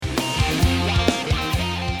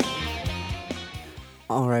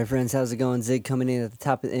All right, friends, how's it going? Zig coming in at the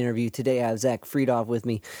top of the interview. Today I have Zach Friedhoff with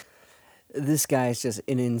me. This guy is just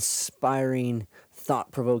an inspiring,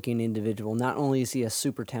 thought provoking individual. Not only is he a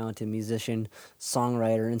super talented musician,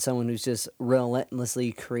 songwriter, and someone who's just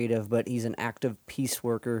relentlessly creative, but he's an active peace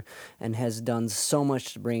worker and has done so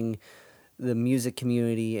much to bring the music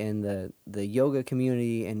community and the yoga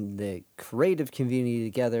community and the creative community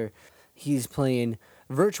together. He's playing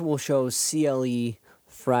virtual shows CLE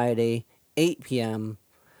Friday, 8 p.m.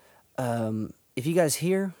 If you guys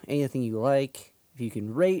hear anything you like, if you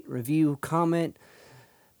can rate, review, comment,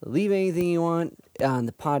 leave anything you want on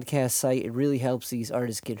the podcast site, it really helps these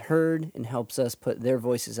artists get heard and helps us put their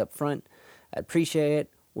voices up front. I appreciate it.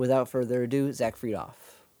 Without further ado, Zach Friedhoff.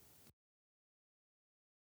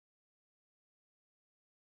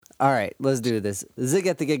 All right, let's do this. Zig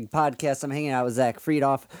at the Gig podcast. I'm hanging out with Zach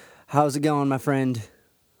Friedhoff. How's it going, my friend?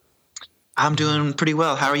 I'm doing pretty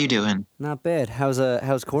well. How are you doing? Not bad.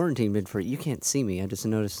 How's quarantine been for you? You can't see me. I just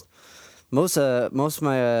noticed most of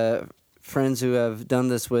my friends who have done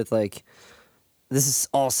this with, like, this is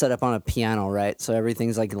all set up on a piano, right? So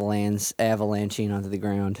everything's like lands avalanching onto the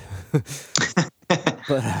ground.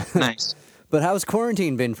 But Nice. but how's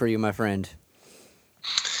quarantine been for you, my friend?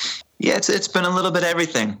 Yeah, it's been a little bit of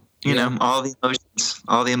everything. You Yeah. know, all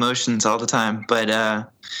the emotions, all the time. But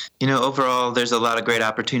overall, there's a lot of great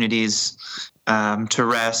opportunities to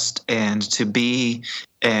rest and to be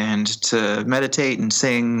and to meditate and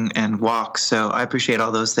sing and walk. So I appreciate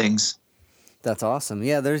all those things. That's awesome.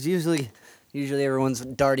 Yeah, there's usually everyone's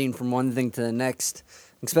darting from one thing to the next,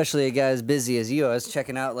 especially a guy as busy as you. I was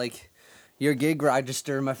checking out like your gig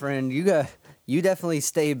register, my friend. You definitely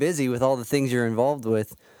stay busy with all the things you're involved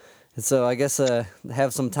with. And so I guess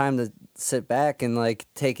have some time to sit back and like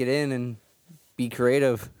take it in and be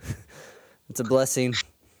creative. It's a blessing.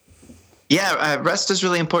 Yeah, rest is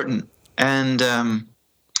really important. And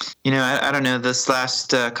I don't know. This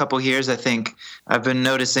last couple years, I think I've been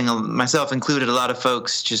noticing, myself included, a lot of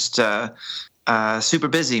folks just super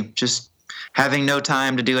busy, just having no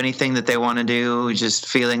time to do anything that they want to do, just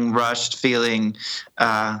feeling rushed, feeling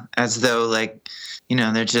as though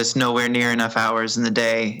they're just nowhere near enough hours in the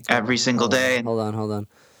day every single day. Hold on.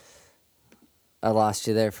 I lost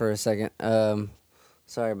you there for a second.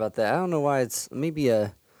 Sorry about that. I don't know why it's maybe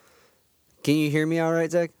a. Can you hear me all right,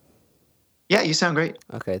 Zach? Yeah, you sound great.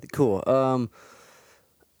 Okay, cool. I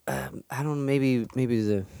don't know. Maybe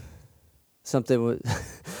the something was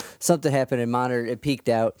something happened in monitor. It peaked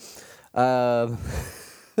out. Um,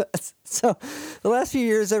 so the last few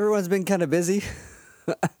years, everyone's been kind of busy.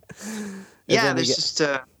 Yeah, there's just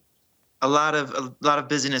a lot of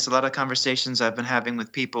busyness, a lot of conversations I've been having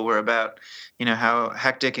with people were about, how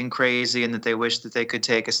hectic and crazy, and that they wish that they could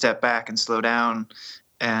take a step back and slow down,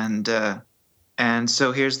 and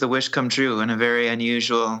so here's the wish come true in a very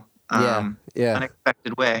unusual,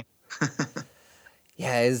 unexpected way.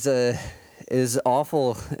 Yeah, as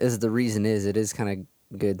awful as the reason is, it is kind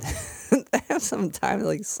of good to have some time to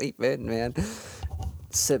like sleep in, man.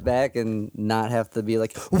 Sit back and not have to be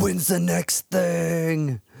like, when's the next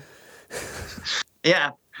thing?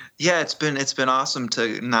 Yeah, yeah, it's been awesome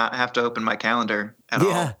to not have to open my calendar at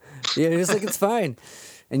all. Yeah, just like it's fine.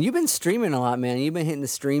 And you've been streaming a lot, man. You've been hitting the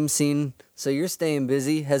stream scene, so you're staying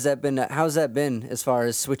busy. How's that been as far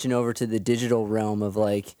as switching over to the digital realm of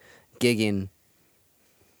like gigging?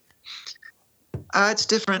 It's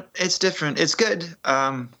different. It's different. It's good.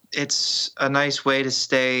 It's a nice way to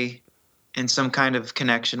stay in some kind of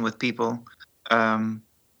connection with people,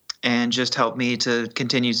 and just help me to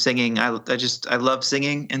continue singing. I love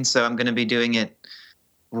singing, and so I'm going to be doing it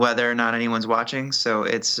whether or not anyone's watching. So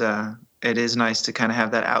it is nice to kind of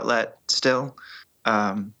have that outlet still,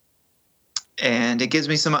 and it gives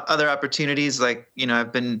me some other opportunities. Like,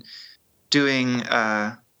 I've been doing.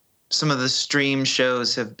 Some of the stream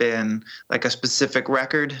shows have been like a specific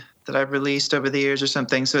record that I've released over the years or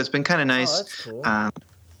something. So it's been kind of nice. Oh, that's cool.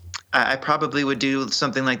 I probably would do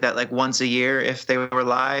something like that like once a year if they were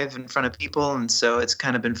live in front of people. And so it's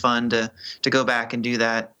kind of been fun to go back and do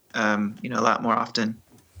that, a lot more often.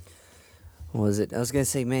 What was it? I was gonna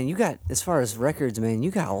say, man, you got, as far as records, man,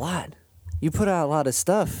 you got a lot. You put out a lot of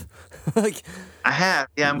stuff. Like I have,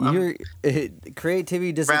 yeah. your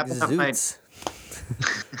creativity just wrapping up my- exudes.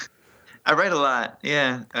 I write a lot.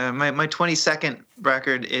 Yeah. My 22nd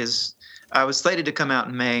record I was slated to come out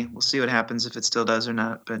in May. We'll see what happens if it still does or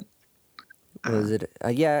not. But What was it?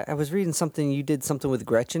 Yeah, I was reading something. You did something with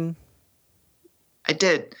Gretchen. I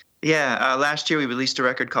did. Yeah. Last year we released a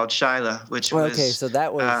record called Shyla, which Well, was okay, so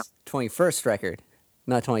that was 21st record,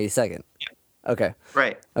 not 22nd. Okay.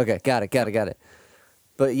 right. Okay, got it.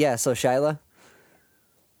 But yeah, so Shyla.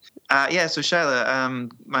 Yeah, so Shyla,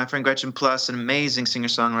 my friend Gretchen Plus, an amazing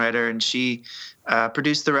singer-songwriter, and she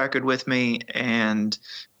produced the record with me, and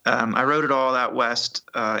I wrote it all out west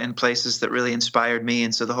in places that really inspired me,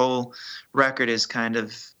 and so the whole record is kind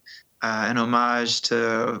of an homage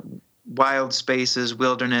to wild spaces,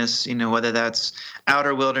 wilderness, whether that's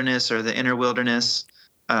outer wilderness or the inner wilderness.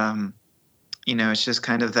 Um, it's just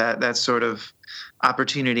kind of that sort of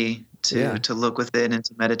opportunity to Yeah. to look within and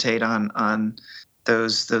to meditate on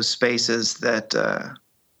those spaces that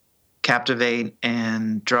captivate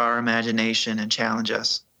and draw our imagination and challenge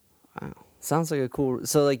us. Wow. Sounds like a cool.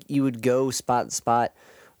 So like you would go spot to spot,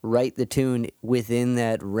 write the tune within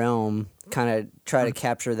that realm, kind of try to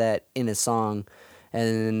capture that in a song,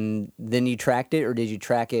 and then you tracked it, or did you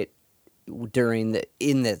track it during the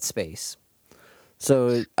in that space?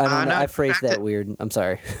 So I don't know. No, I I phrased tracked that it. weird. I'm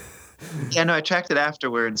sorry. Yeah, no, I tracked it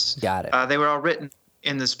afterwards. Got it. They were all written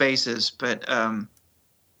in the spaces, but I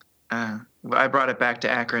brought it back to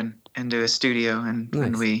Akron into a studio, and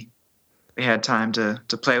Nice. we had time to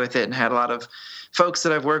play with it, and had a lot of folks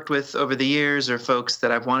that I've worked with over the years, or folks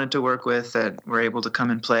that I've wanted to work with, that were able to come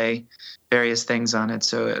and play various things on it.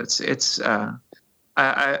 So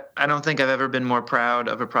I don't think I've ever been more proud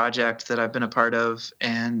of a project that I've been a part of,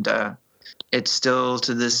 and it still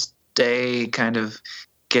to this day kind of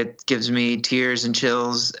gives me tears and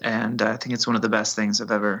chills, and I think it's one of the best things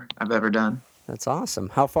I've ever done. That's awesome.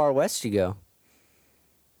 How far west you go?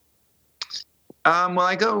 Well,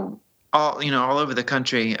 I go all over the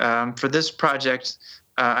country. For this project,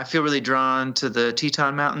 I feel really drawn to the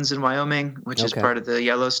Teton Mountains in Wyoming, which is Okay. part of the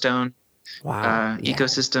Yellowstone Wow. Yeah.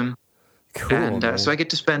 ecosystem. Cool, And so man. I get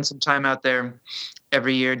to spend some time out there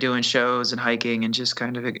every year doing shows and hiking and just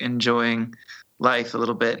kind of enjoying life a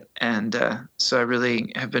little bit. And so I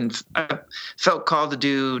really I felt called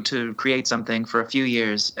to create something for a few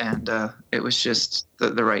years, and it was just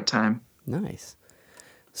the right time. Nice.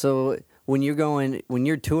 So when you're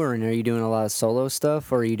touring, are you doing a lot of solo stuff,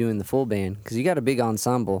 or are you doing the full band? Because you got a big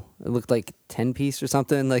ensemble. It looked like 10 piece or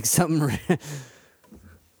something, like something.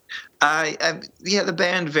 Yeah, the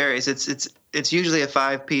band varies. It's usually a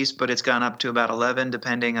 5 piece, but it's gone up to about 11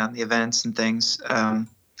 depending on the events and things.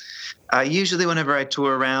 Usually, whenever I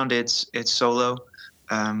tour around, it's solo.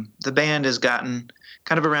 The band has gotten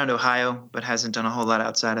kind of around Ohio, but hasn't done a whole lot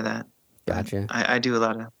outside of that. But Gotcha. I do a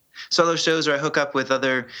lot of solo shows, or I hook up with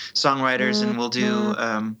other songwriters and we'll do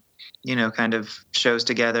kind of shows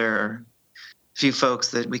together, or a few folks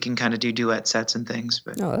that we can kind of do duet sets and things.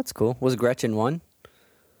 But Oh, that's cool. Was Gretchen one?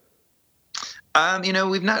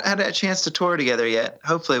 we've not had a chance to tour together yet.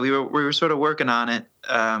 Hopefully, we were sort of working on it.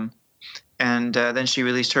 And then she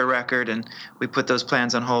released her record, and we put those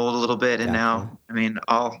plans on hold a little bit. And Gotcha. now, I mean,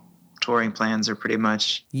 all touring plans are pretty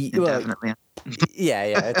much Well, indefinitely. yeah,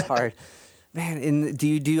 yeah, it's hard, man. And do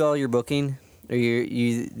you do all your booking? Are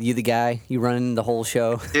you the guy? You run the whole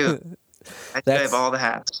show? I have That's all the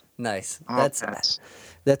hats, nice. all the hats.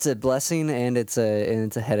 That's a blessing, and it's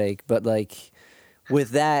a headache. But like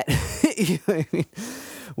with that, you know what I mean?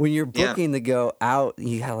 When you're Yeah, booking to go out,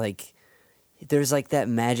 you got like there's like that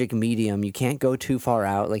magic medium. You can't go too far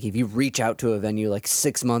out. Like if you reach out to a venue like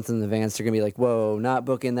 6 months in advance, they're gonna be like, "Whoa, not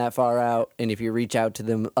booking that far out." And if you reach out to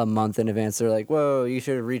them a month in advance, they're like, "Whoa, you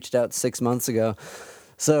should have reached out 6 months ago."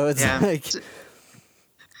 So it's yeah. like,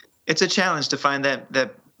 It's a challenge to find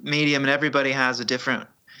that medium, and everybody has a different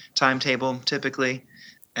timetable typically,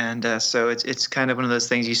 and so it's kind of one of those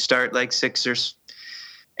things. You start like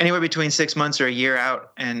anywhere between 6 months or a year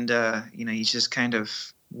out, and you just kind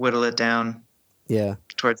of whittle it down yeah,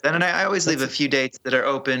 towards that. And I always leave that's a few dates that are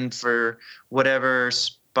open for whatever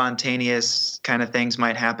spontaneous kind of things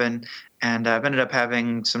might happen. And I've ended up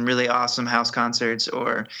having some really awesome house concerts,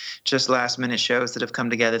 or just last minute shows that have come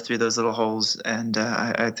together through those little holes. And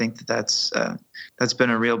I think that's been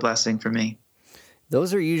a real blessing for me.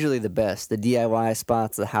 those are usually the best. The DIY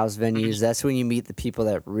spots, the house venues. That's when you meet the people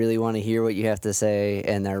that really want to hear what you have to say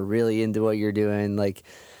and are really into what you're doing. Like,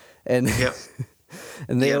 and Yep.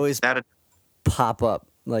 and they Yep. always pop up.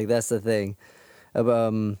 Like that's the thing.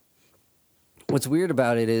 Um, what's weird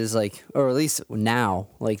about it is like, or at least now,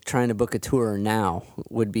 like trying to book a tour now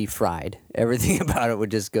would be fried. Everything about it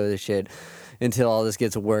would just go to shit until all this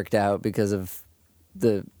gets worked out because of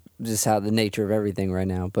the just how the nature of everything right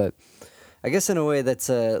now. But I guess in a way that's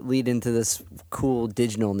a lead into this cool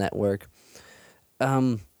digital network.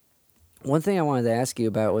 One thing I wanted to ask you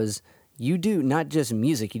about was you do not just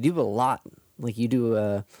music, you do a lot. Like you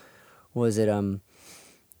do was it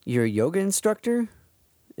you're a yoga instructor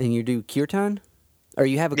and you do kirtan? Or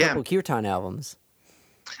you have a Yeah, couple kirtan albums.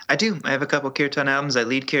 I do. I have a couple kirtan albums. I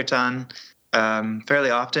lead kirtan fairly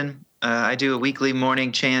often, I do a weekly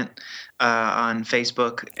morning chant on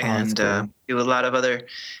Facebook, Oh, that's and cool. do a lot of other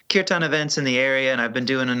kirtan events in the area. And I've been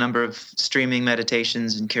doing a number of streaming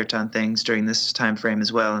meditations and kirtan things during this time frame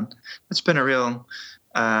as well. And it's been a real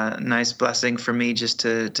nice blessing for me just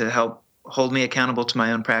to help hold me accountable to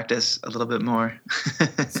my own practice a little bit more.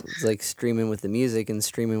 It's like streaming with the music and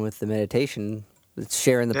streaming with the meditation. It's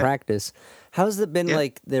sharing the Yeah, practice. How's it been yeah.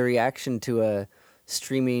 like the reaction to a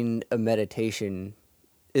streaming a meditation?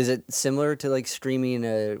 Is it similar to like streaming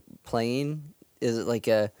a playing? Is it like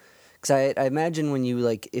a because I imagine when you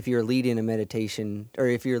like if you're leading a meditation or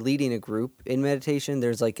if you're leading a group in meditation,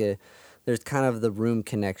 there's kind of the room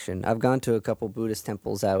connection. I've gone to a couple Buddhist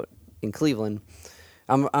temples out in Cleveland.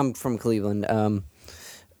 I'm from Cleveland.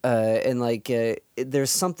 And like there's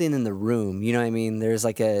something in the room, you know what I mean? There's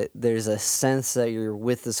a sense that you're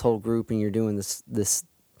with this whole group and you're doing this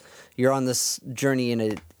you're on this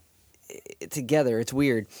journey together. It's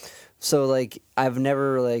weird. So like I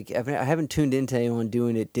haven't tuned into anyone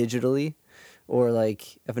doing it digitally, or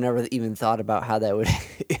like I've never even thought about how that would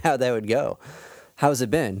how that would go. How's it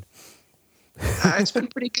been? It's been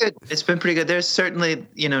pretty good. It's been pretty good. There's certainly,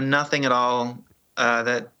 nothing at all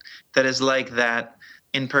that is like that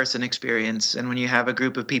in-person experience. And when you have a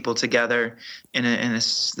group of people together the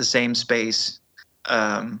same space,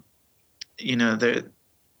 um, there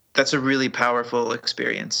that's a really powerful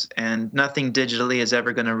experience. And nothing digitally is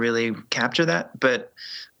ever going to really capture that. But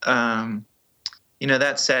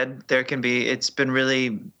that said, it's been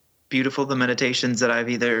really beautiful, the meditations that I've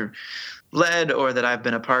either led or that I've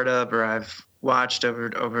been a part of or I've watched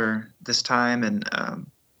over this time. And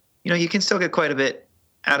you can still get quite a bit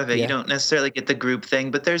out of it. You Yeah. don't necessarily get the group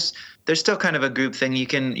thing, but there's still kind of a group thing.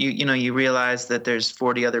 You realize that there's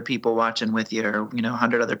 40 other people watching with you, or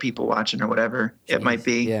 100 other people watching, or whatever it might Jeez.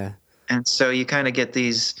 be. Yeah. And so you kind of get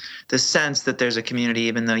the sense that there's a community,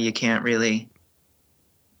 even though you can't really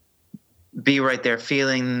be right there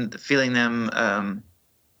feeling them,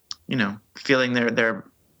 feeling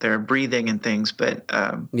their breathing and things. But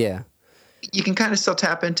Yeah. you can kind of still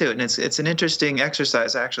tap into it, and it's an interesting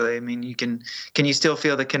exercise, actually. I mean, can you still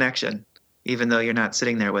feel the connection even though you're not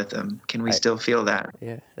sitting there with them? Can we I still feel that?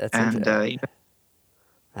 yeah, that's And that's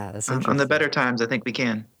on the interesting. better times, I think we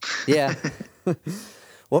can. Yeah.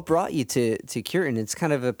 What brought you to Kirtan? It's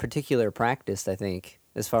kind of a particular practice, I think,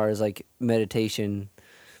 as far as like meditation.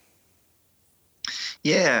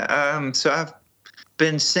 Yeah. So I've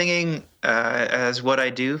been singing as what I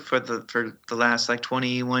do for the last like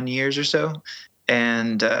 21 years or so,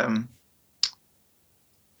 and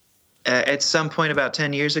at some point about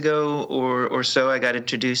 10 years ago or so, I got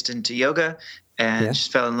introduced into yoga and Yeah.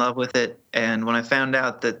 just fell in love with it. And when I found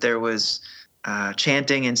out that there was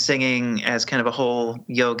chanting and singing as kind of a whole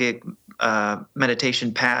yogic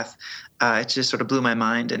meditation path, it just sort of blew my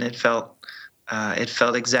mind, and it felt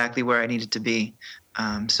exactly where I needed to be.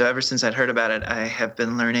 So ever since I'd heard about it, I have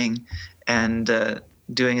been learning and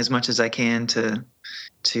doing as much as I can to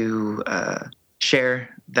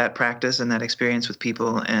share that practice and that experience with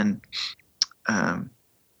people. And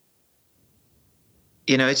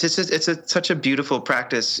it's such a beautiful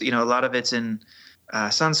practice. A lot of it's in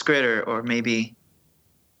Sanskrit or maybe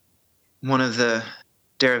one of the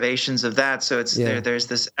derivations of that. So Yeah. there's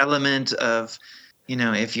this element of,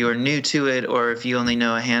 if you're new to it or if you only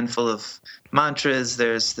know a handful of mantras,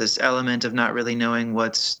 there's this element of not really knowing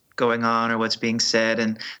what's going on or what's being said.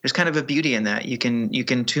 And there's kind of a beauty in that. You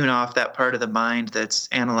can tune off that part of the mind that's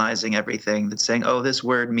analyzing everything, that's saying, oh, this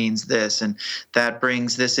word means this, and that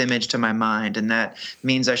brings this image to my mind, and that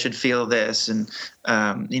means I should feel this. And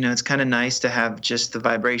it's kind of nice to have just the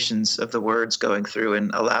vibrations of the words going through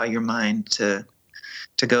and allow your mind to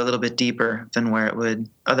go a little bit deeper than where it would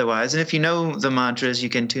otherwise. And if you know the mantras, you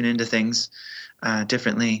can tune into things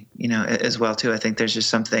differently, as well too. I think there's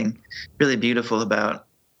just something really beautiful about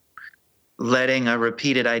letting a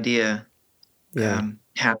repeated idea Yeah.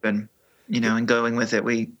 happen, and going with it.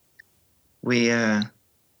 We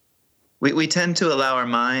tend to allow our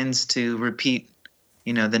minds to repeat,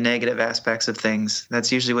 the negative aspects of things.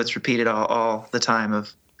 That's usually what's repeated all the time,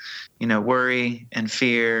 of worry and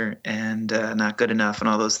fear and not good enough and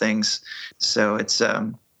all those things. So it's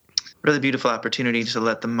really beautiful opportunity to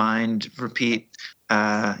let the mind repeat,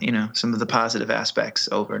 some of the positive aspects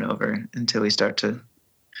over and over until we start to,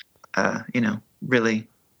 really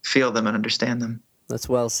feel them and understand them. That's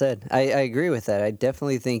well said. I agree with that. I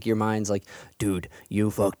definitely think your mind's like, dude, you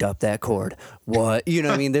fucked up that chord. What? You know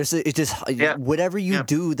what I mean? It just, Yeah. whatever you Yeah.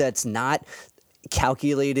 do that's not,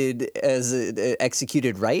 calculated as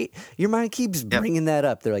executed right, your mind keeps Yep. bringing that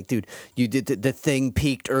up. They're like, dude, you did the thing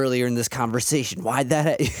peaked earlier in this conversation. Why'd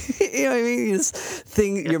that? You know what I mean? This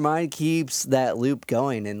thing, Yep. your mind keeps that loop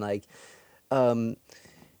going, and like, and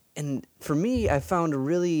for me, I found a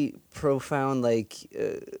really profound a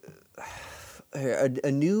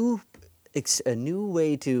new a new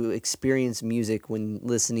way to experience music when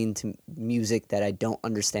listening to music that I don't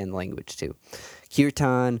understand the language to.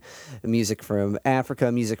 Kirtan, music from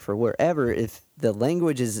Africa, music for wherever. If the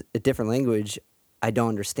language is a different language, I don't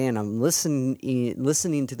understand. I'm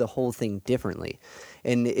listening to the whole thing differently,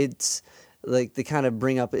 and it's like they kind of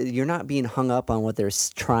bring up. You're not being hung up on what they're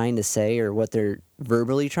trying to say or what they're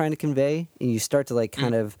verbally trying to convey, and you start to like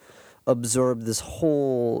kind of absorb this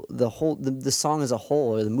the song as a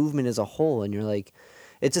whole or the movement as a whole, and you're like,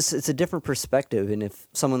 it's a different perspective. And if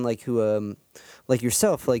someone like who like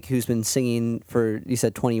yourself, like who's been singing for, you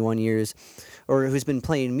said 21 years, or who's been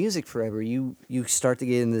playing music forever, you start to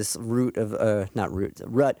get in this rut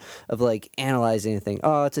of like analyzing anything.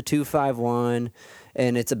 Oh, it's a 2-5-1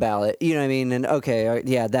 and it's a ballad, you know what I mean? And okay,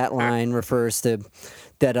 yeah, that line refers to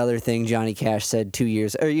that other thing Johnny Cash said 2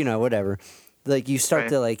 years, or whatever. Like you start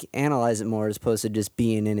Right. to like analyze it more as opposed to just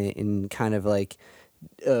being in it and kind of like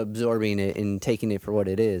absorbing it and taking it for what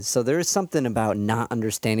it is. So there is something about not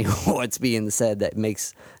understanding what's being said that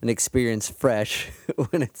makes an experience fresh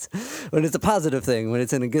when it's a positive thing, when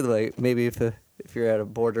it's in a good way. Maybe if you're at a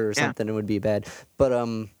border or Yeah. something, it would be bad.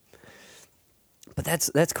 But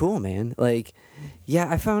that's cool, man. Like,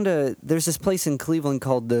 yeah, I found there's this place in Cleveland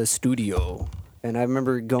called the Studio, and I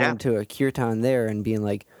remember going Yeah. to a kirtan there and being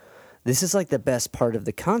like, this is like the best part of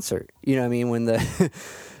the concert. You know what I mean? When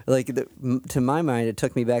to my mind, it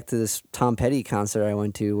took me back to this Tom Petty concert I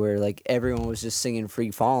went to where like everyone was just singing Free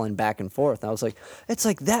Fallin' back and forth. And I was like, it's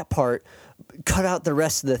like that part, cut out the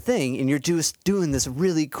rest of the thing, and you're just doing this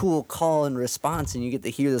really cool call and response, and you get to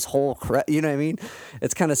hear this whole you know what I mean?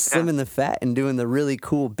 It's kind of slimming the fat and doing the really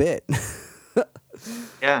cool bit.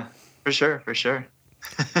 Yeah, for sure.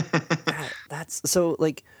 That's so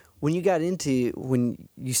like when you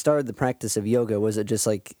started the practice of yoga, was it just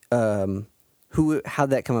like how'd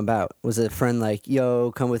that come about? Was it a friend like,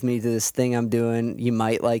 yo, come with me to this thing I'm doing, you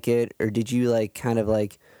might like it? Or did you like kind of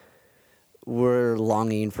like were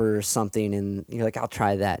longing for something and you're like, I'll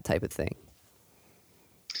try that type of thing?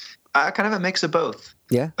 Kind of a mix of both.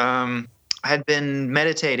 Yeah. I had been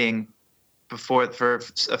meditating for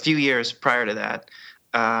a few years prior to that.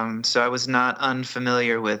 So I was not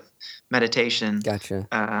unfamiliar with meditation. Gotcha.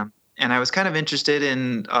 And I was kind of interested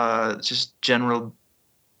in just general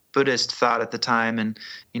Buddhist thought at the time. And,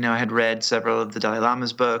 I had read several of the Dalai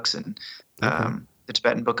Lama's books and the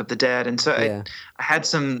Tibetan Book of the Dead. And so I had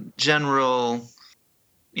some general,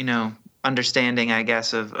 understanding, I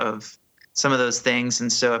guess, of some of those things.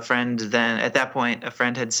 And so a friend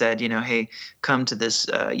had said, hey, come to this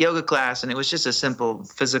yoga class. And it was just a simple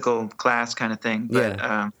physical class kind of thing.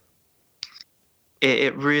 But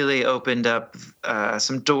it really opened up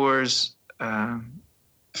some doors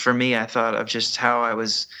for me, I thought, of just how I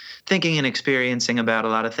was thinking and experiencing about a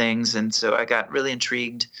lot of things. And so I got really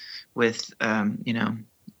intrigued with,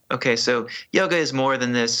 okay, so yoga is more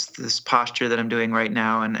than this posture that I'm doing right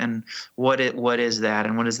now. And what is that?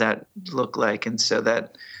 And what does that look like? And so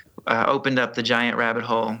that opened up the giant rabbit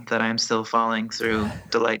hole that I'm still falling through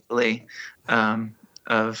delightfully of,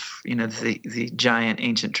 the giant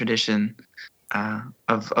ancient tradition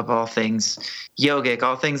of all things yogic,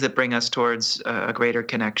 all things that bring us towards a greater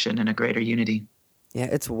connection and a greater unity. Yeah,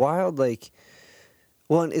 it's wild.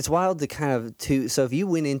 It's wild to kind of so if you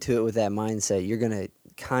went into it with that mindset, you're going to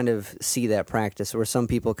kind of see that practice where some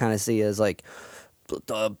people kind of see it as like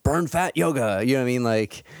burn fat yoga, you know what I mean?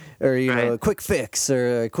 Like, or, a quick fix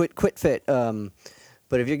or a quit fit.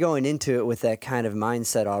 But if you're going into it with that kind of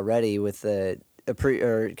mindset already with the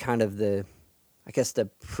pre-rec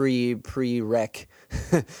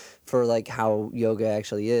for like how yoga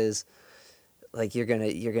actually is, like you're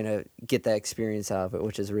gonna get that experience out of it,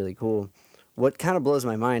 which is really cool. What kind of blows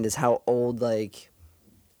my mind is how old like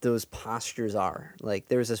those postures are. Like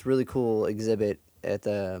there was this really cool exhibit at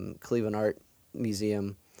the Cleveland Art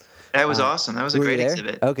Museum. That was awesome. That was a great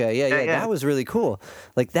exhibit. Okay, yeah, that was really cool.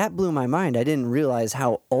 Like that blew my mind. I didn't realize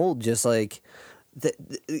how old just like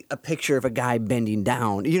a picture of a guy bending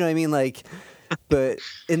down. You know what I mean? Like, but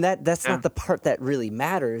that's not the part that really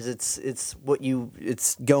matters. It's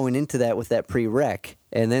going into that with that pre-rec,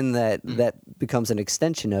 and then that becomes an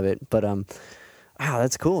extension of it. But wow,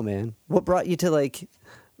 that's cool, man. What brought you to like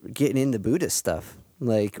getting into Buddhist stuff?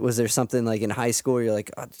 Like, was there something like in high school where you're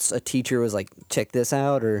like a teacher was like, check this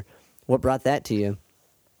out, or what brought that to you?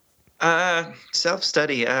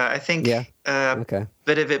 Self-study. I Yeah. think Okay.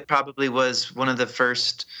 bit of it probably was one of the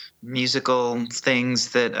first musical things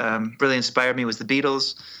that really inspired me was the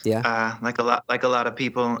Beatles. Yeah. Like a lot of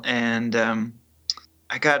people, and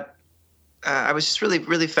I got I was just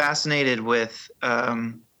really fascinated with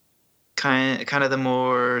kind of the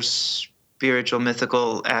more spiritual,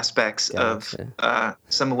 mythical aspects of Gotcha.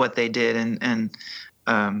 some of what they did, and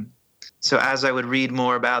um, so as I would read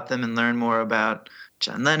more about them and learn more about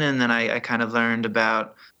John Lennon, then I kind of learned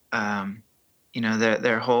about um,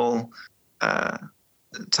 their whole uh,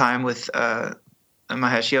 time with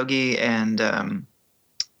Mahesh Yogi, and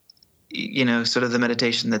sort of the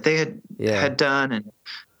meditation that they Yeah. had done, and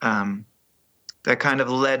um, that kind of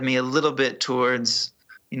led me a little bit towards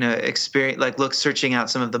experience, like look searching out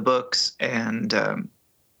some of the books, and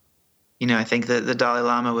I think that the Dalai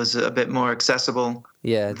Lama was a bit more accessible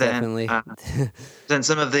Yeah, than definitely. than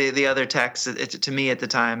some of the other texts to me at the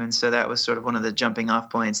time, and so that was sort of one of the jumping off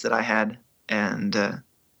points that I had. And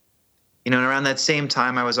and around that same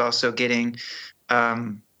time I was also getting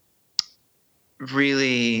um,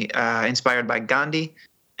 really inspired by Gandhi,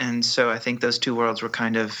 and so I think those two worlds were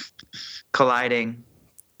kind of colliding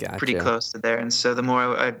pretty Gotcha. close to there. And so the more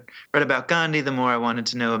I read about Gandhi, the more I wanted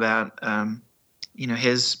to know about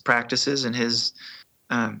his practices and his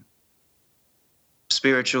um,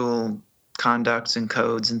 spiritual conducts and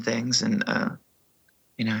codes and things. And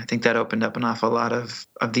I think that opened up an awful lot of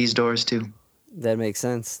these doors too. That makes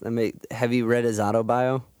sense. Have you read his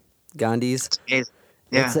autobio, Gandhi's? It's amazing.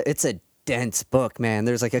 It's Yeah. a dense book, man.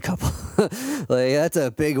 There's like a couple, like that's a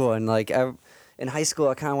big one. In high school,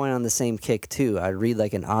 I kind of went on the same kick too. I'd read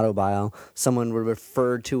like an autobio. Someone would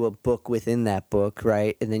refer to a book within that book,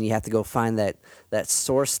 right? And then you have to go find that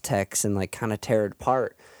source text and like kind of tear it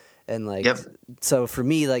apart. And like, Yep. so for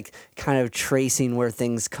me, like kind of tracing where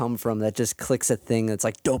things come from, that just clicks a thing that's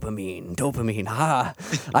like dopamine. Ha!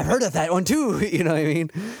 I've heard of that one too. You know what I mean?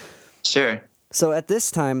 Sure. So at this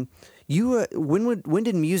time, you when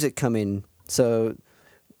did music come in? So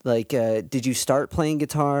like, did you start playing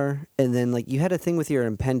guitar, and then like you had a thing with your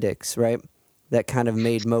appendix, right? That kind of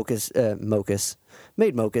made made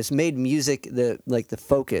music the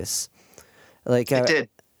focus. Like It did.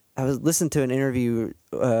 I was listening to an interview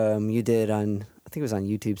you did on, I think it was on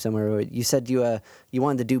YouTube somewhere. Where you said you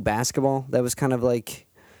wanted to do basketball. That was kind of like,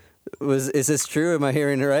 is this true? Am I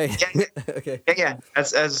hearing it right? Yeah. Okay. Yeah.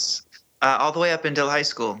 As all the way up until high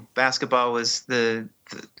school, basketball was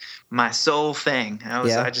my sole thing.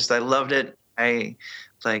 Yeah. I loved it. I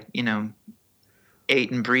like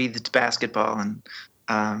ate and breathed basketball,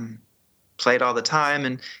 and played all the time.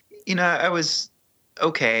 And I was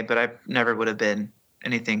okay, but I never would have been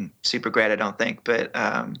anything super great, I don't think. But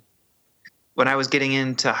when I was getting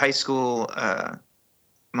into high school,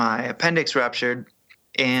 my appendix ruptured,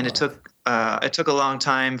 and it took a long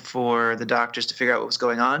time for the doctors to figure out what was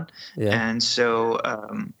going on. Yeah. And so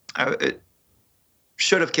it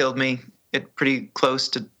should have killed me. It pretty close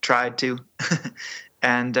to tried to.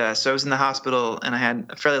 And so I was in the hospital, and I had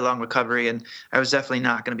a fairly long recovery, and I was definitely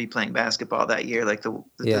not going to be playing basketball that year. Like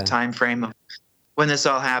the time frame of when this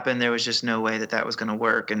all happened, there was just no way that was going to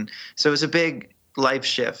work. And so it was a big life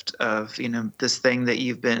shift of, this thing that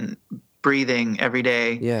you've been breathing every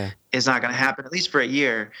day is not going to happen, at least for a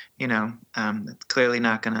year. It's clearly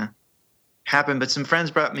not going to happen. But some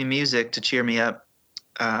friends brought me music to cheer me up.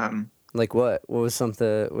 Like what? What was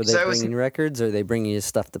something? Were they bringing records, or are they bringing you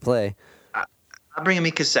stuff to play? Bringing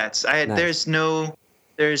me cassettes. Nice.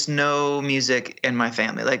 There's no music in my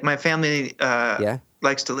family. Like my family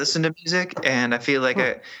likes to listen to music, and I feel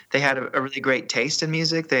like they had a really great taste in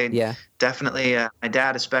music. They definitely, my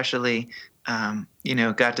dad especially,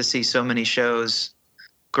 got to see so many shows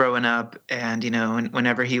growing up, and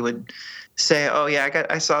whenever he would say, "Oh yeah,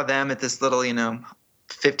 I saw them at this little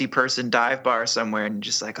 50-person dive bar somewhere," and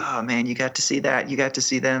just like, "Oh man, you got to see that. You got to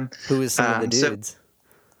see them." Who was some of the dudes?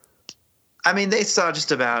 I mean, they saw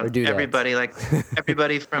just about everybody, like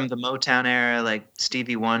everybody from the Motown era, like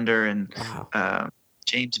Stevie Wonder and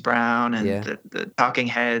James Brown and the Talking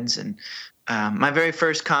Heads. And my very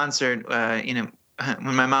first concert, when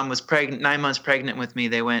my mom was 9 months pregnant with me,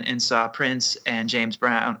 they went and saw Prince and James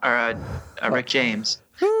Brown, or Rick James.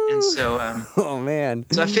 And so, oh man!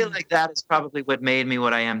 So I feel like that is probably what made me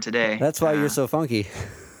what I am today. That's why you're so funky.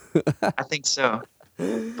 I think so.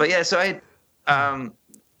 But yeah, so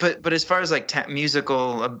But as far as like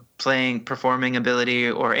musical performing ability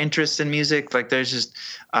or interest in music, like there's just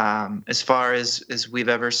as far as we've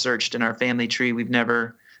ever searched in our family tree, we've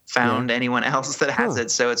never found anyone else that has it.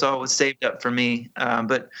 So it's always saved up for me.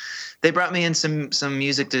 But they brought me in some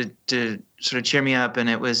music to sort of cheer me up, and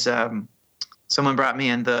it was someone brought me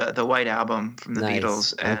in the White Album from the Nice.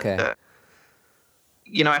 Beatles, and Okay.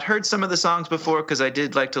 I'd heard some of the songs before because I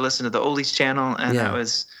did like to listen to the Oldies channel, and that Yeah.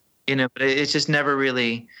 was, but it's just never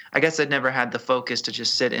really. I guess I'd never had the focus to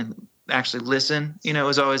just sit and actually listen. It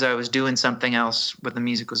was always I was doing something else when the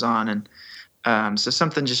music was on, and so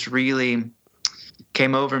something just really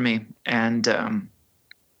came over me, and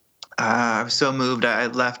I was so moved. I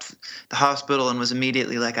left the hospital and was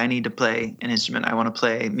immediately like, I need to play an instrument. I want to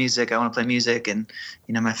play music. I want to play music, and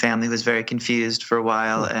my family was very confused for a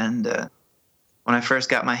while, and when I first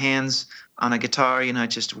got my hands on a guitar, I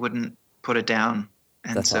just wouldn't put it down.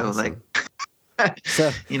 And That's so awesome. like,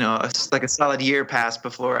 So like a solid year passed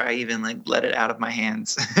before I even like let it out of my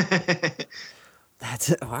hands.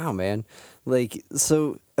 that's wow, man. Like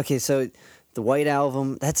so okay, so the White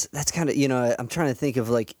Album, that's kind of, I'm trying to think of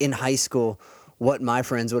like in high school what my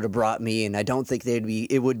friends would have brought me, and I don't think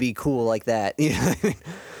it would be cool like that. You know what I mean?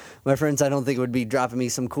 My friends, I don't think would be dropping me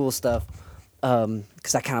some cool stuff.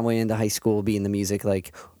 Because I kind of went into high school being the music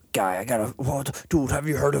like guy. I gotta, what, dude? Have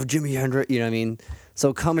you heard of Jimi Hendrix? You know what I mean?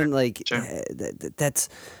 So coming like Sure.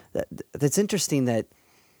 that's interesting that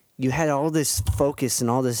you had all this focus and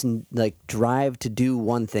all this like drive to do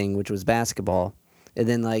one thing, which was basketball, and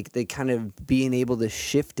then like they kind of being able to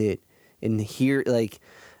shift it and hear like.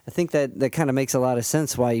 I think that kind of makes a lot of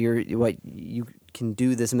sense why you can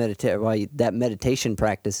do this why that meditation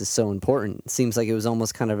practice is so important. It seems like it was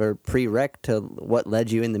almost kind of a prereq to what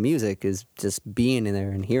led you into music is just being in there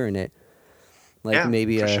and hearing it, like Yeah,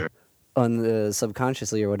 maybe for sure.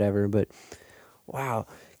 subconsciously or whatever. But wow,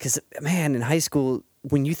 because man, in high school,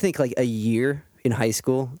 when you think like a year in high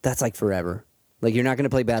school, that's like forever. Like you're not gonna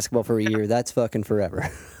play basketball for a year. That's fucking forever.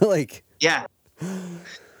 Like Yeah.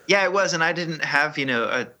 Yeah, it was. And I didn't have,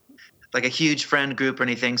 a huge friend group or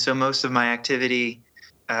anything. So most of my activity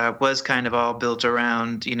was kind of all built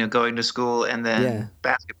around, going to school and then Yeah.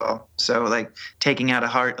 basketball. So like taking out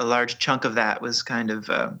a large chunk of that was kind of,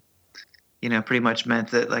 pretty much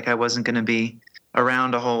meant that like I wasn't going to be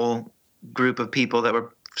around a whole group of people that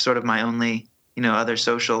were sort of my only, other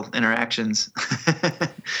social interactions.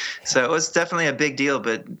 So it was definitely a big deal,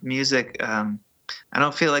 but music, I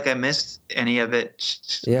don't feel like I missed any of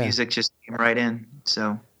it. Yeah. Music just came right in.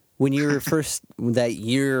 So when you were first that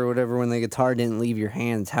year or whatever, when the guitar didn't leave your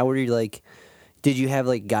hands, how were you like? Did you have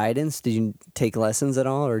like guidance? Did you take lessons at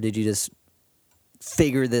all, or did you just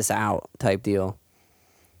figure this out type deal?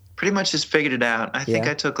 pretty much just figured it out. I think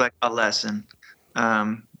Yeah. I took like a lesson,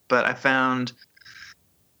 but I found,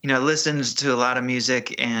 listened to a lot of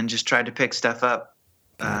music and just tried to pick stuff up.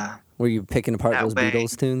 Were you picking apart That those way.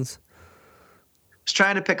 Beatles tunes? Was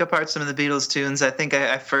trying to pick apart some of the Beatles tunes. I think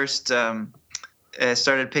I first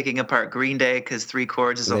started picking apart Green Day because 3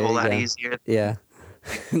 chords is a There whole you lot go. easier, Yeah.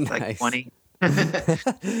 like Nice. 20.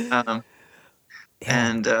 um, Yeah.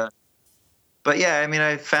 and but yeah, I mean,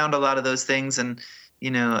 I found a lot of those things, and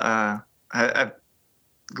I've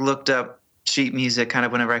looked up sheet music kind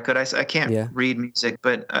of whenever I could. I can't Yeah. read music,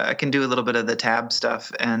 but I can do a little bit of the tab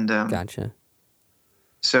stuff, and Gotcha.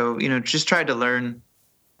 so just tried to learn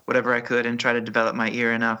whatever I could and try to develop my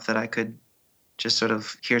ear enough that I could just sort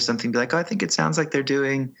of hear something, be like, oh, I think it sounds like they're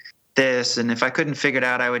doing this. And if I couldn't figure it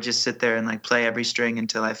out, I would just sit there and like play every string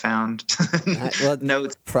until I found Well,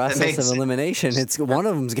 notes. that process made of sense. elimination. It's one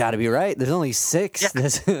of them's got to be right. There's only 6.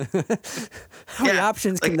 Yeah. How many Yeah,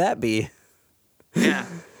 options can like- that be? Yeah.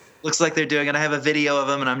 Looks like they're doing it. I have a video of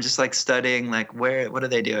them and I'm just like studying, like, what are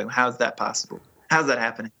they doing? How's that possible? How's that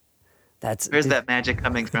happening? That's Where's dude, that magic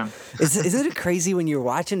coming from? Isn't it crazy when you're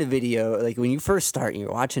watching a video, like when you first start and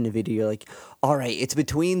you're watching a video, you're like, all right, it's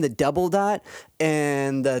between the double dot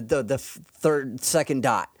and the second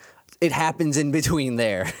dot. It happens in between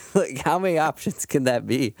there. Like, how many options can that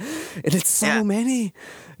be? And it's so Yeah. many.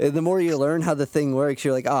 And the more you learn how the thing works,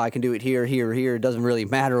 you're like, oh, I can do it here, here, here. It doesn't really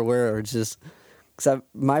matter where. It's just, because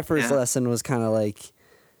my first Yeah. lesson was kind of like,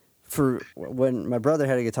 for when my brother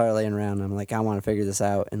had a guitar laying around, I'm like, I want to figure this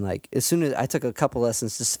out. And like, as soon as I took a couple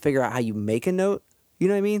lessons just to figure out how you make a note, you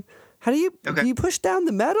know what I mean? How do you Okay. do you push down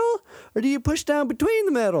the metal or do you push down between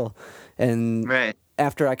the metal? And Right.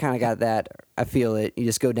 after I kind of got that, I feel it. You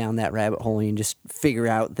just go down that rabbit hole and you just figure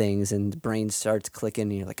out things, and the brain starts clicking,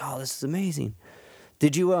 and you're like, oh, this is amazing.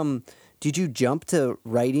 Did you jump to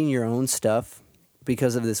writing your own stuff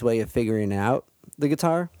because of this way of figuring out the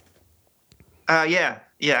guitar? Yeah.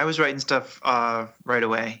 I was writing stuff right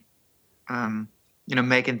away.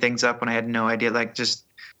 Making things up when I had no idea, like just,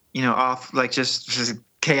 off, like just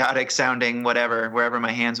chaotic sounding, whatever, wherever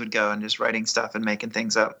my hands would go, and just writing stuff and making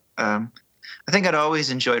things up. I think I'd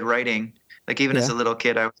always enjoyed writing. Like even as Yeah. a little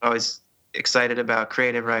kid, I was always excited about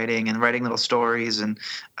creative writing and writing little stories. And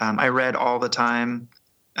I read all the time,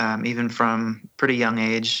 even from pretty young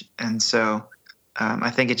age. And so I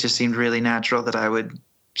think it just seemed really natural that I would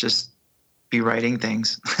just be writing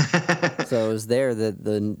things. So it was there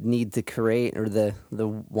the need to create, or the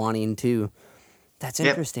wanting to. That's Yep.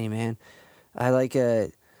 interesting, man. I like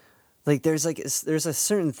there's a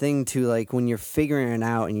certain thing to, like, when you're figuring it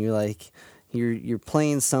out and you're like you're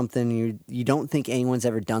playing something, you don't think anyone's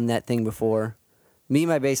ever done that thing before. Me and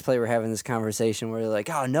my bass player were having this conversation where they're like,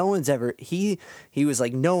 "Oh, no one's ever," he was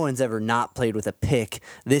like, "No one's ever not played with a pick.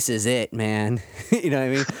 This is it, man." You know what I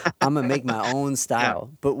mean? I'm gonna make my own Yeah.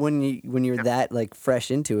 style. But when you're that, like,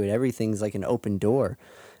 fresh into it, everything's like an open door,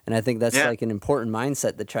 and I think that's Yeah. like an important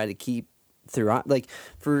mindset to try to keep throughout. Like,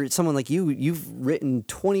 for someone like you, you've written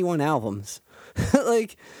 21 albums,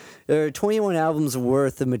 like, there are 21 albums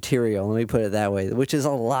worth of material. Let me put it that way, which is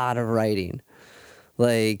a lot of writing.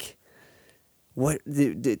 Like, what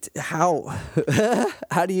how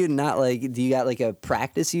how do you not, like, do you got like a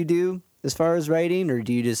practice you do as far as writing, or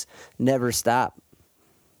do you just never stop?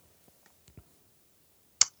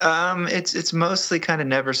 It's mostly kind of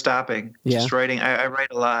never stopping, Yeah. just writing. I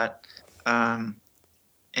write a lot. Um,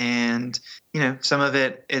 and some of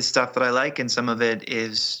it is stuff that I like, and some of it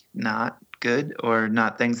is not good or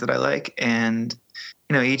not things that I like. And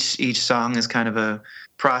each song is kind of a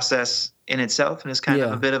process in itself, and it's kind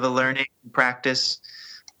of a Yeah. bit of a learning practice.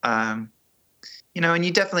 um, and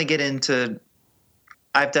you definitely get into,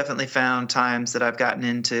 I've definitely found times that I've gotten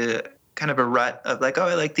into kind of a rut of like, oh,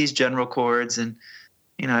 I like these general chords, and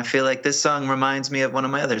I feel like this song reminds me of one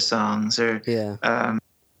of my other songs, or Yeah.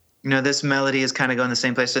 this melody is kind of going the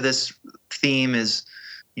same place. So this theme is,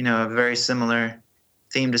 a very similar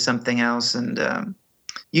theme to something else. And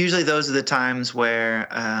usually those are the times where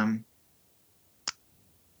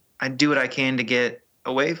I do what I can to get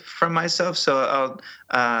away from myself. So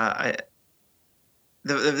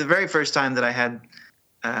the very first time that I had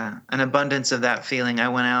an abundance of that feeling, I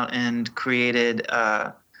went out and created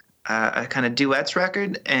a kind of duets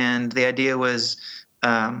record. And the idea was,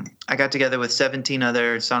 I got together with 17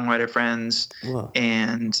 other songwriter friends, Whoa.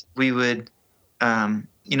 and we would,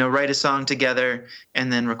 write a song together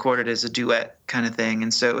and then record it as a duet kind of thing.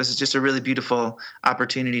 And so it was just a really beautiful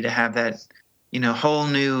opportunity to have that, whole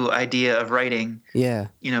new idea of writing, Yeah.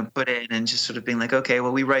 put in, and just sort of being like, okay,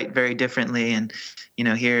 well, we write very differently, and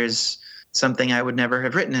here's something I would never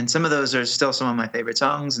have written. And some of those are still some of my favorite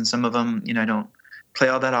songs, and some of them, I don't play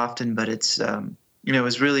all that often, but it's, it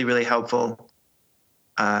was really, really helpful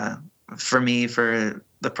for me, for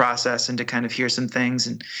the process, and to kind of hear some things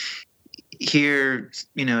and hear,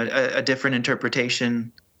 a different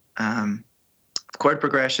interpretation of chord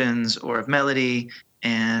progressions or of melody.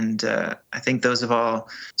 And I think those have all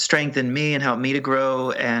strengthened me and helped me to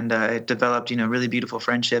grow. And I developed, really beautiful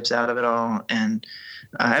friendships out of it all. And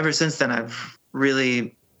ever since then, I've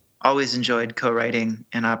really always enjoyed co-writing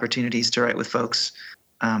and opportunities to write with folks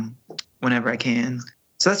whenever I can.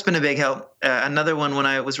 So that's been a big help. Another one, when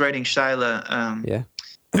I was writing Shyla, Yeah.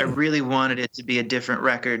 I really wanted it to be a different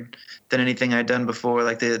record than anything I'd done before.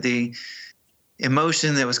 Like the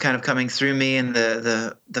emotion that was kind of coming through me, and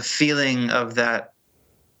the feeling of that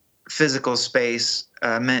physical space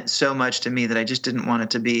meant so much to me that I just didn't want it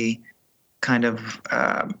to be kind of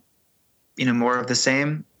more of the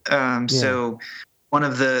same. So one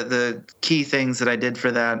of the key things that I did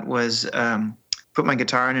for that was put my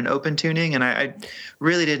guitar in an open tuning. And I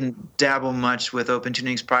really didn't dabble much with open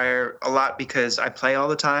tunings prior, a lot because I play all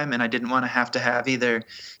the time, and I didn't want to have either,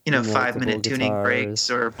 Multiple 5-minute tuning breaks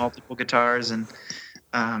guitars. or multiple guitars.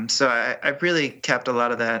 And so I really kept a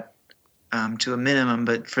lot of that to a minimum.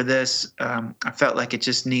 But for this, I felt like it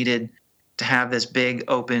just needed to have this big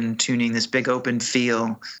open tuning, this big open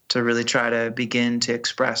feel, to really try to begin to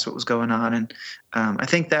express what was going on. And I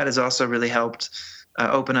think that has also really helped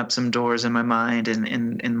open up some doors in my mind and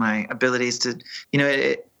in my abilities to,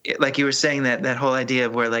 like you were saying, that whole idea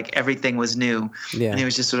of where like everything was new. Yeah. And it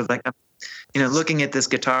was just sort of like, looking at this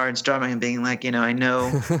guitar and strumming and being like, I know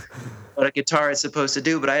what a guitar is supposed to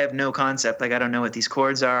do, but I have no concept. Like, I don't know what these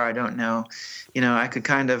chords are. I don't know, I could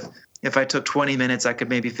kind of, if I took 20 minutes, I could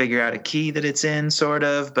maybe figure out a key that it's in, sort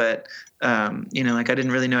of, but like I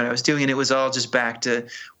didn't really know what I was doing. And it was all just back to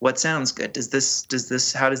what sounds good.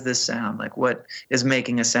 How does this sound? Like, what is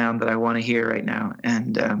making a sound that I want to hear right now?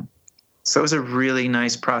 And so it was a really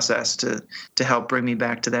nice process to help bring me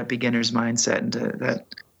back to that beginner's mindset, and to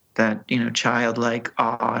that childlike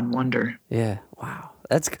awe and wonder. Yeah. Wow.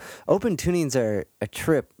 That's open tunings are a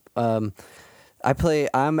trip.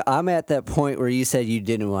 I'm at that point where you said you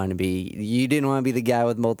didn't want to be. You didn't want to be the guy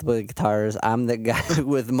with multiple guitars. I'm the guy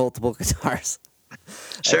with multiple guitars.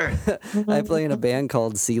 Sure. I play in a band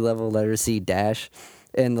called C Level Letter C Dash,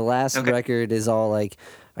 and the last Okay. record is all like,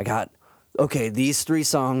 I got, okay, these 3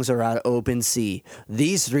 songs are out of open C.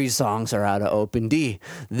 These 3 songs are out of open D.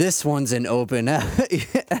 This one's in open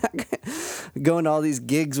F. Going to all these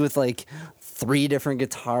gigs with like 3 different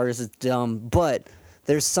guitars is dumb, but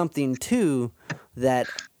there's something to that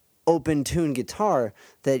open tune guitar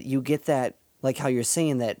that you get that, like how you're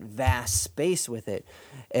saying, that vast space with it.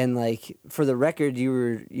 And like for the record,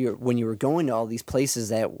 you when you were going to all these places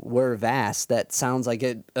that were vast, that sounds like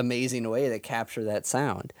an amazing way to capture that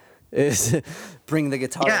sound is bring the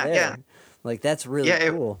guitar Yeah, there. yeah. Like that's really Yeah,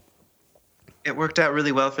 cool. it worked out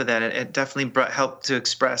really well for that. It definitely helped to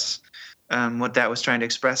express what that was trying to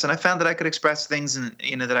express, and I found that I could express things, and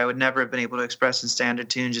that I would never have been able to express in standard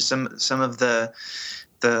tune. Just some of the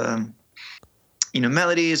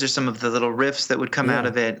melodies or some of the little riffs that would come out Yeah.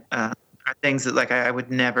 of it are things that like I would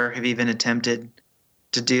never have even attempted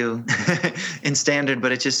to do in standard,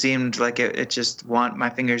 but it just seemed like my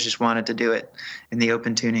fingers just wanted to do it in the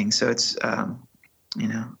open tuning. So it's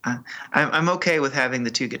I'm okay with having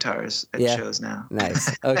the 2 guitars at Yeah. shows now.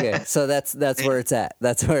 Nice. Okay, so that's where it's at.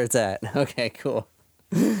 That's where it's at. Okay, cool.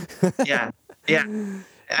 Yeah, yeah.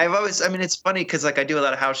 It's funny because like I do a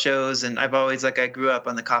lot of house shows, and I've always like I grew up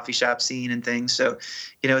on the coffee shop scene and things, so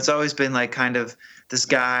it's always been like kind of this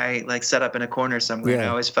guy like set up in a corner somewhere, and I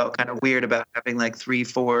Yeah. always felt kind of weird about having like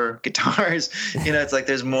 3-4 guitars. It's like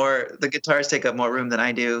the guitars take up more room than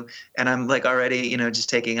I do, and I'm like already just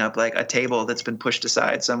taking up like a table that's been pushed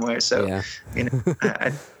aside somewhere. So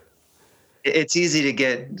Yeah. it's easy to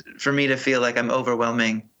get for me to feel like I'm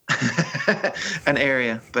overwhelming an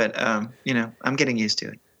area, but I'm getting used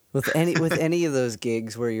to it. With any of those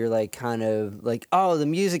gigs where you're like kind of like, oh, the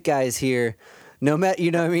music guy's here, no matter, you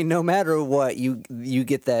know what I mean, no matter what, you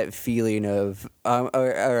get that feeling of all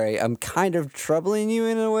right, I'm kind of troubling you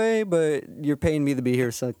in a way, but you're paying me to be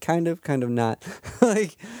here, so kind of not.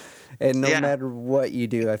 Like, and no Yeah. matter what you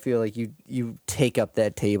do, I feel like you take up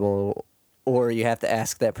that table, or you have to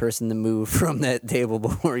ask that person to move from that table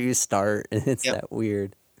before you start, and it's Yep. that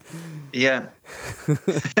weird. Yeah.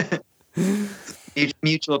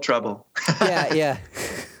 Mutual trouble. Yeah.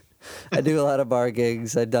 I do a lot of bar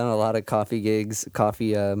gigs. I've done a lot of coffee gigs.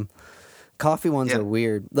 Coffee ones Yeah. are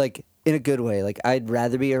weird, like in a good way. Like I'd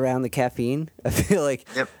rather be around the caffeine. I feel like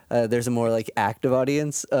Yep. there's a more like active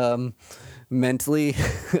audience mentally,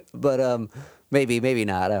 but maybe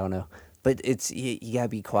not. I don't know. But you gotta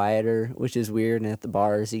be quieter, which is weird. And at the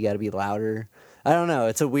bars, you gotta be louder. I don't know.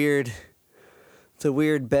 It's a weird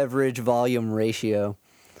beverage volume ratio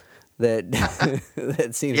that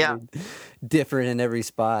that seems Yeah. to be different in every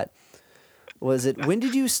spot. When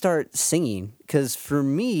did you start singing? Because for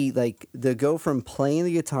me, like the go from playing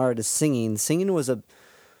the guitar to singing was a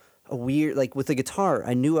weird, like with the guitar,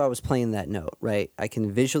 I knew I was playing that note, right? I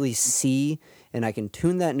can visually see and I can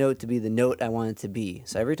tune that note to be the note I want it to be.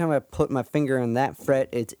 So every time I put my finger on that fret,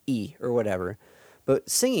 it's E or whatever. But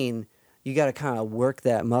singing, you got to kind of work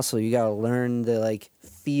that muscle. You got to learn to like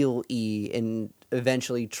feel E and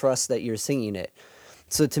eventually trust that you're singing it.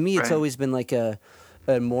 So to me, it's Right. always been like a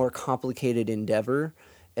more complicated endeavor,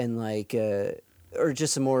 and like or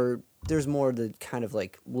just there's more to kind of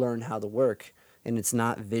like learn how to work, and it's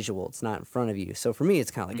not visual, it's not in front of you. So for me,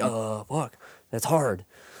 it's kind of like, oh fuck, that's hard.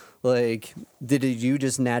 Like, did you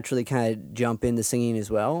just naturally kind of jump into singing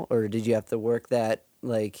as well, or did you have to work that,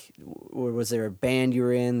 like, or was there a band you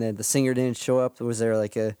were in that the singer didn't show up? Or was there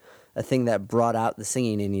like a thing that brought out the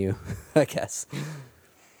singing in you? I guess.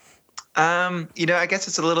 I guess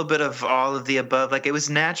it's a little bit of all of the above. Like it was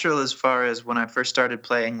natural as far as when I first started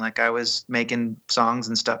playing, like I was making songs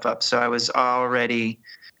and stuff up. So I was already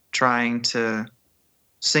trying to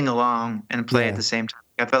sing along and play Yeah. at the same time.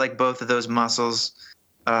 I felt like both of those muscles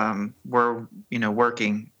were,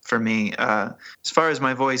 working for me. As far as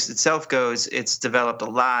my voice itself goes, it's developed a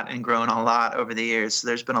lot and grown a lot over the years. So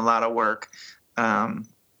there's been a lot of work, of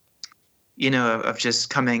just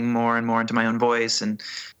coming more and more into my own voice and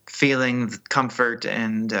feeling comfort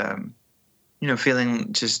and,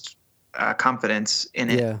 feeling just confidence in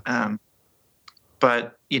it. Yeah.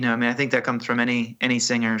 But, I think that comes from any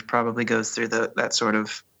singer probably goes through that sort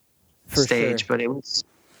of For stage. sure. But it was,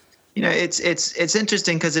 it's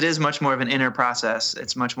interesting because it is much more of an inner process.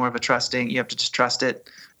 It's much more of a trusting. You have to just trust it.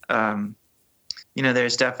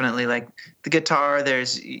 There's definitely like the guitar.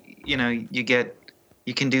 There's,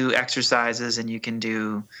 you can do exercises and you can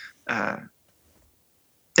do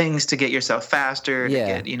things to get yourself faster.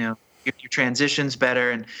 Yeah. To get, your transitions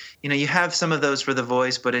better, and you have some of those for the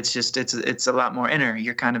voice, but it's a lot more inner.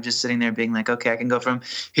 You're kind of just sitting there being like, okay, I can go from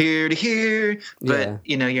here to here, but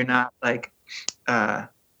you're not like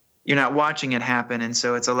you're not watching it happen, and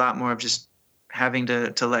so it's a lot more of just having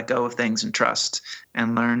to let go of things and trust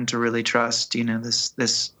and learn to really trust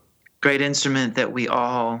this great instrument that we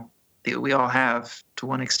all have to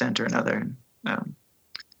one extent or another.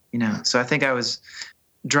 So I think I was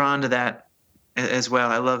drawn to that as well.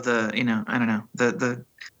 I love the I don't know, the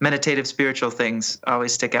meditative spiritual things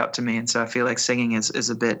always stick out to me, and so I feel like singing is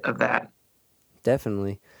a bit of that.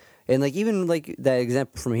 Definitely. And like even like that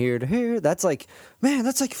example from here to here, that's like, man,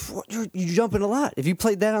 that's like you're jumping a lot. If you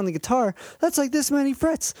played that on the guitar, that's like this many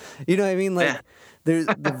frets. You know what I mean? Like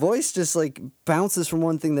the voice just like bounces from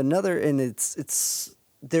one thing to another, and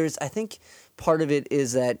there's I think part of it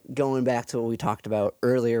is that going back to what we talked about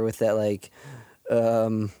earlier with that like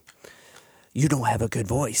you don't have a good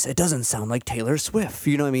voice. It doesn't sound like Taylor Swift.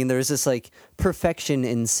 You know what I mean? There's this like perfection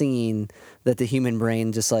in singing that the human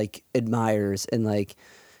brain just like admires, and like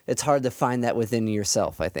it's hard to find that within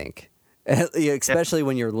yourself, I think. Especially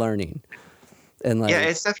when you're learning. And like, yeah,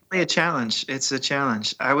 it's definitely a challenge. It's a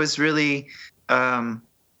challenge. I was really I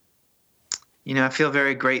feel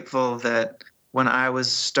very grateful that when I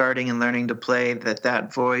was starting and learning to play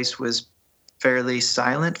that voice was fairly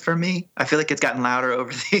silent for me. I feel like it's gotten louder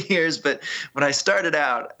over the years, but when I started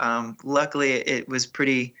out, luckily it was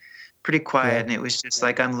pretty quiet, and it was just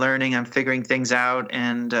like I'm learning, I'm figuring things out,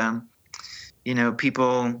 and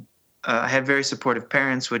people. I had very supportive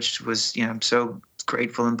parents, which was I'm so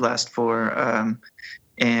grateful and blessed for.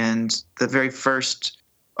 And the very first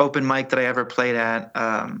open mic that I ever played at,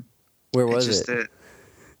 where was it?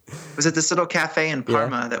 Was at this little cafe in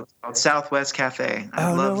Parma that was called Southwest Cafe.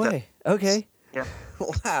 I loved no way. That. Okay. Yeah.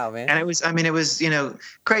 Wow, man. And it was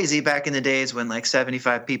crazy back in the days when like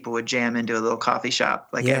 75 people would jam into a little coffee shop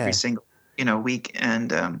like every single, week.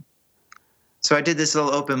 And so I did this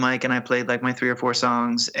little open mic, and I played like my 3 or 4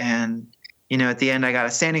 songs. And, at the end I got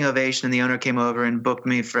a standing ovation, and the owner came over and booked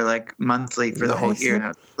me for like monthly for the whole year. And I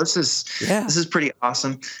was like, this is pretty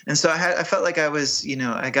awesome. And so I felt like I was,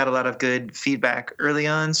 I got a lot of good feedback early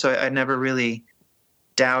on. So I never really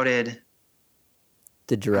doubted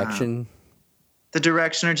the direction. Or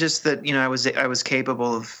just that, I was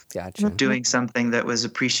capable of doing something that was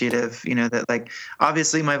appreciative, that like,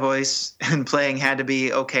 obviously my voice and playing had to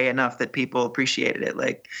be okay enough that people appreciated it.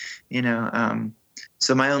 Like,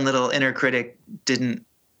 so my own little inner critic didn't,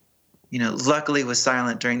 luckily was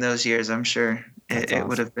silent during those years. I'm sure it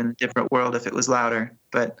would have been a different world if it was louder.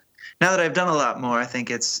 But now that I've done a lot more, I think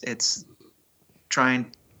it's tried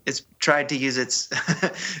to use its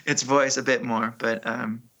its voice a bit more. But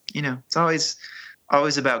it's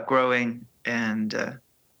always about growing and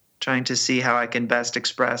trying to see how I can best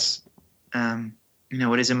express,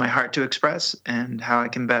 what is in my heart to express, and how I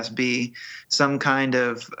can best be some kind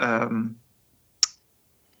of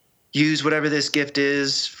use whatever this gift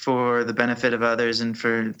is for the benefit of others and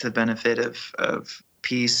for the benefit of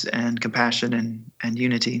peace and compassion and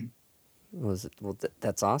unity. Well,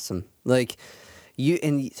 that's awesome. Like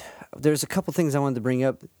there's a couple things I wanted to bring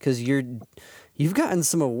up, because you've gotten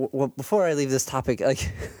before I leave this topic, like,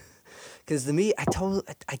 because to me, I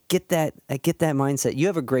get that mindset. You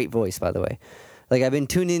have a great voice, by the way. Like, I've been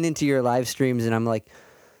tuning into your live streams, and I'm like,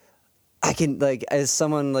 I can, like, as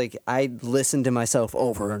someone, like, I listen to myself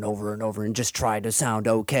over and over and over and just try to sound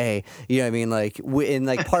okay. You know what I mean? Like, and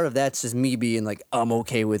like part of that's just me being like, I'm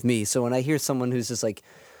okay with me. So when I hear someone who's just like,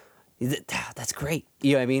 that's great.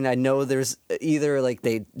 You know what I mean? I know there's either like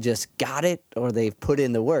they just got it or they've put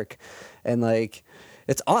in the work. And like,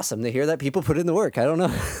 it's awesome to hear that people put in the work. I don't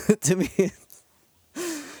know. To me,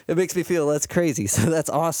 it makes me feel less crazy. So that's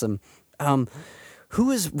awesome. Who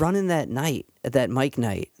was running that mic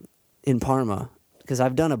night in Parma? Because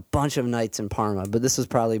I've done a bunch of nights in Parma, but this was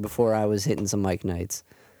probably before I was hitting some mic nights.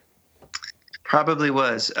 Probably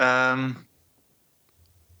was.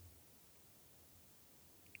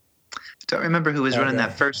 Don't remember who was running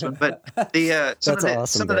that first one, but some of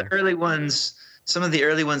the early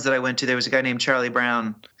ones that I went to, there was a guy named Charlie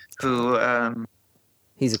Brown who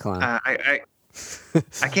he's a clown. I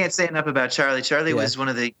can't say enough about Charlie. Charlie was one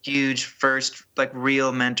of the huge first like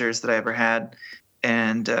real mentors that I ever had,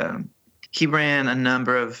 and he ran a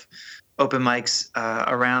number of open mics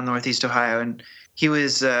around Northeast Ohio, and he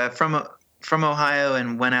was from Ohio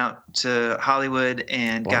and went out to Hollywood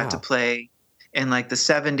and got to play in like the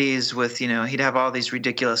 70s with, he'd have all these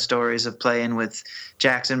ridiculous stories of playing with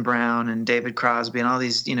Jackson Browne and David Crosby and all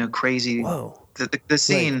these, crazy, the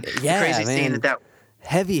scene, like, crazy scene that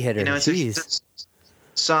heavy hitter. So he's a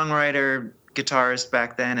songwriter, guitarist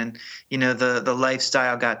back then, and the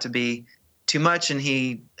lifestyle got to be too much, and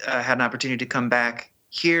he had an opportunity to come back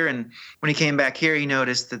here. And when he came back here, he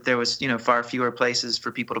noticed that there was far fewer places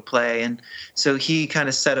for people to play, and so he kind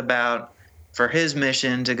of set about for his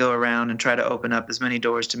mission to go around and try to open up as many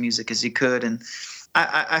doors to music as he could. And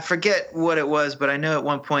I forget what it was, but I know at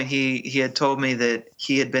one point he had told me that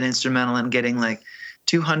he had been instrumental in getting like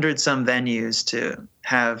 200 some venues to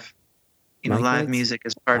have Mic live nights? music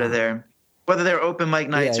as part of their, whether they're open mic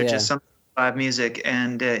nights or just some live music.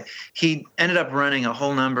 And he ended up running a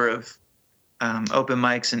whole number of open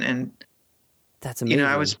mics, and That's amazing.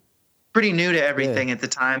 I was pretty new to everything at the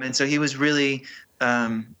time, and so he was really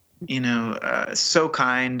so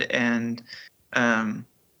kind, and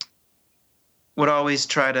would always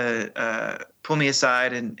try to pull me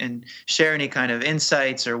aside and share any kind of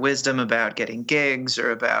insights or wisdom about getting gigs,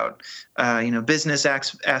 or about business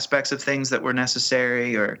aspects of things that were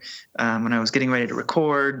necessary, or when I was getting ready to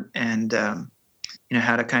record, and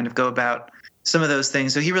how to kind of go about some of those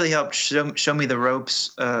things. So he really helped show me the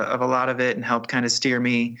ropes of a lot of it, and helped kind of steer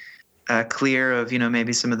me clear of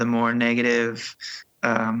maybe some of the more negative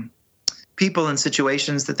people and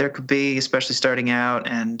situations that there could be, especially starting out.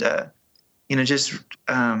 And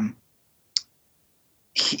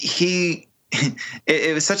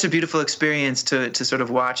it was such a beautiful experience to sort of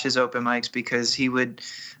watch his open mics, because he would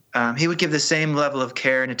give the same level of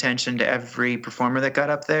care and attention to every performer that got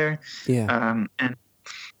up there. Yeah.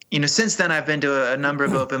 And since then I've been to a number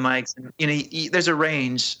of open mics, and there's a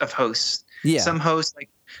range of hosts. Yeah. Some hosts like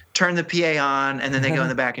turn the PA on and then they go in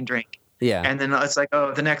the back and drink. Yeah. And then it's like,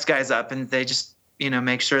 oh, the next guy's up, and they just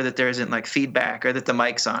make sure that there isn't like feedback, or that the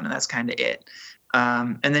mic's on, and that's kind of it.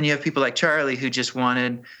 And then you have people like Charlie, who just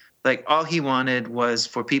wanted, like, all he wanted was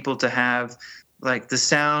for people to have like the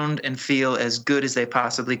sound and feel as good as they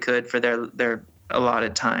possibly could for their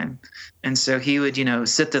allotted time. And so he would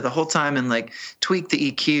sit there the whole time and like tweak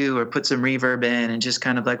the EQ or put some reverb in, and just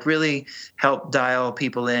kind of like really help dial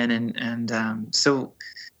people in. And so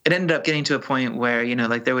it ended up getting to a point where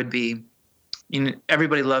like there would be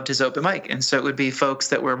everybody loved his open mic. And so it would be folks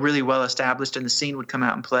that were really well established in the scene would come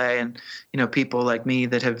out and play. And, people like me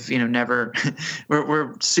that have, never,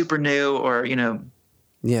 we're super new, or,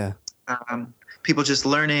 people just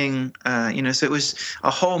learning, so it was a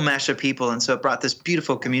whole mesh of people. And so it brought this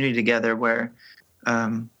beautiful community together where,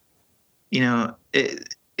 I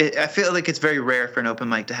feel like it's very rare for an open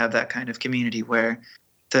mic to have that kind of community, where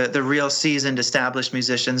the real seasoned, established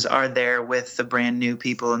musicians are there with the brand new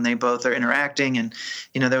people, and they both are interacting. And,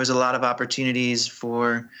 there was a lot of opportunities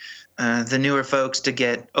for the newer folks to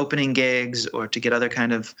get opening gigs, or to get other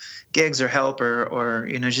kind of gigs or help, or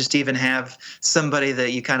just even have somebody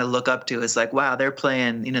that you kind of look up to. It's like, wow, they're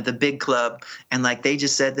playing, the big club, and like they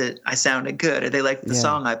just said that I sounded good, or they liked the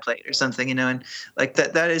song I played, or something, and like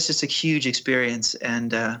that is just a huge experience.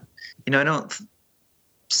 And, I don't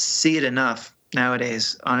see it enough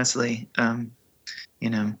nowadays, honestly,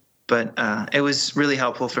 but it was really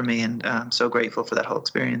helpful for me, and I'm so grateful for that whole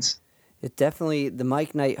experience. The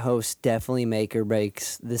Mic Night host definitely make or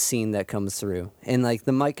breaks the scene that comes through. And like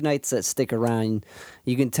the Mic Nights that stick around,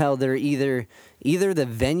 you can tell they're either the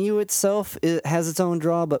venue itself has its own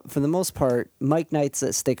draw, but for the most part, Mic Nights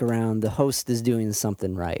that stick around, the host is doing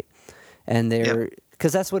something right. And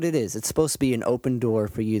because that's what it is. It's supposed to be an open door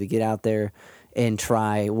for you to get out there and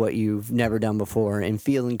try what you've never done before, and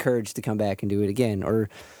feel encouraged to come back and do it again, or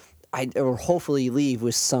hopefully leave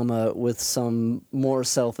with some more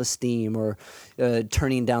self-esteem, or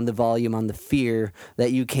turning down the volume on the fear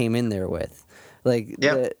that you came in there with. Like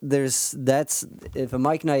if a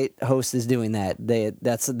Mic Night host is doing that,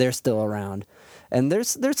 they're still around. And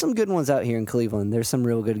there's some good ones out here in Cleveland. There's some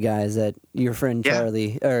real good guys that your friend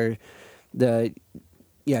Charlie, or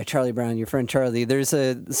Charlie Brown, your friend Charlie. There's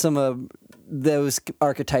some of those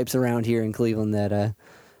archetypes around here in Cleveland that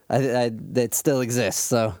that still exist.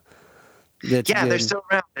 So they're still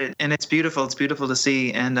around, and it's beautiful. It's beautiful to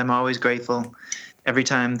see, and I'm always grateful every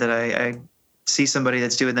time that I see somebody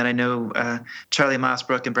that's doing that. I know Charlie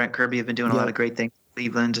Mossbrook and Brent Kirby have been doing a lot of great things in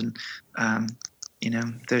Cleveland, and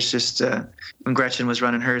there's just when Gretchen was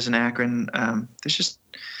running hers in Akron, there's just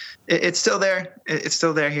it's still there. It's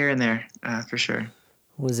still there here and there, for sure.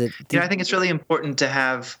 Was it? I think it's really important to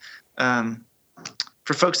have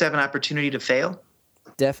for folks to have an opportunity to fail.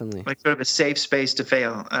 Definitely. Like sort of a safe space to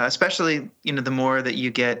fail, especially, the more that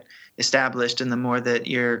you get established, and the more that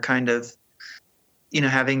you're kind of,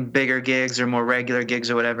 having bigger gigs or more regular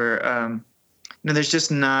gigs or whatever. There's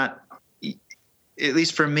just not, at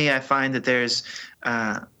least for me, I find that there's,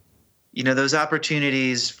 those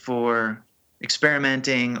opportunities for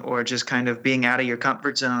experimenting, or just kind of being out of your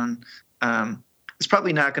comfort zone, it's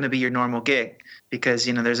probably not going to be your normal gig, because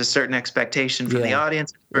there's a certain expectation from the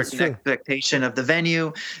audience, a certain expectation of the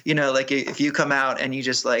venue. Like if you come out and you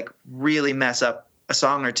just like really mess up a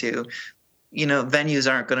song or two,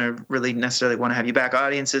 venues aren't going to really necessarily want to have you back.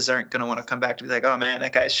 Audiences aren't going to want to come back to be like, oh man,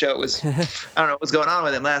 that guy's show was, I don't know what's going on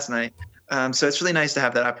with him last night. So it's really nice to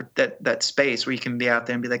have that space where you can be out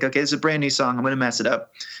there and be like, okay, this is a brand new song. I'm going to mess it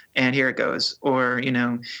up, and here it goes. Or,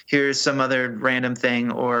 here's some other random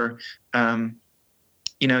thing. Or,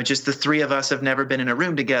 just the three of us have never been in a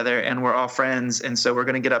room together and we're all friends. And so we're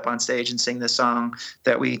going to get up on stage and sing this song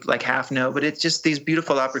that we like half know. But it's just these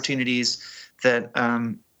beautiful opportunities that,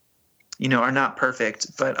 are not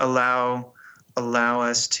perfect, but allow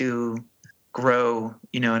us to grow,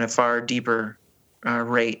 in a far deeper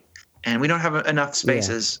rate. And we don't have enough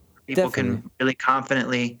spaces. People can really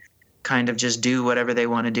confidently kind of just do whatever they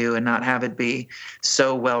want to do and not have it be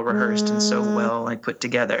so well rehearsed and so well like put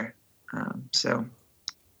together. So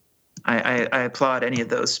I applaud any of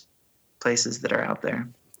those places that are out there.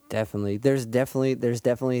 Definitely. There's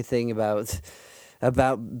definitely a thing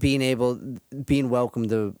about being welcome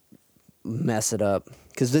to mess it up,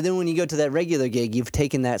 because then when you go to that regular gig, you've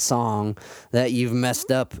taken that song that you've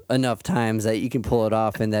messed up enough times that you can pull it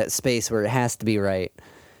off in that space where it has to be right.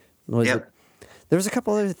 There was a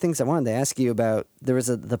couple other things I wanted to ask you about. There was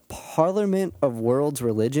the Parliament of World's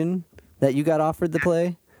Religion that you got offered to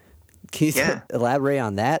play. Can you elaborate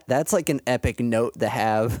on that? That's like an epic note to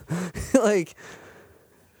have. Like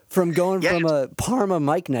from going from a Parma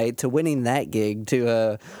Mike night to winning that gig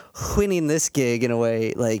to winning this gig in a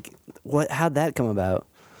way, like how'd that come about?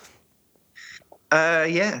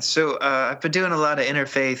 So I've been doing a lot of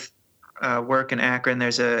interfaith work in Akron.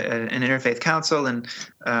 There's an interfaith council, and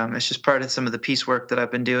it's just part of some of the peace work that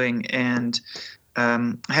I've been doing. And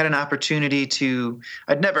I had an opportunity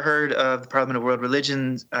I'd never heard of the Parliament of World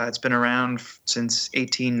Religions. It's been around since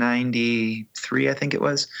 1893, I think it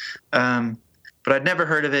was. But I'd never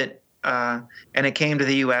heard of it. And it came to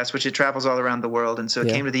the U.S., which it travels all around the world. And so it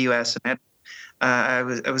came to the U.S. and I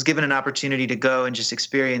was given an opportunity to go and just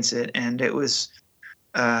experience it. And it was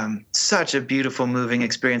such a beautiful, moving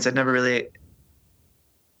experience. I'd never really,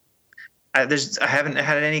 I haven't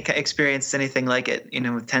had any experience anything like it,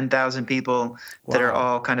 with 10,000 people that are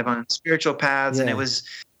all kind of on spiritual paths. And it was,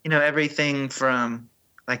 everything from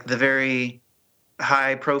like the very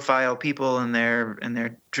high profile people and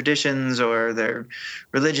their traditions or their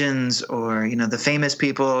religions, or, the famous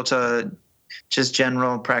people, to just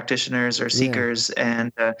general practitioners or seekers.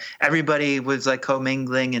 And everybody was like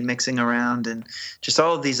commingling and mixing around, and just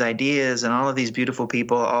all of these ideas and all of these beautiful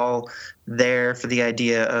people all there for the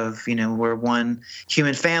idea of, we're one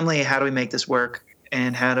human family. How do we make this work?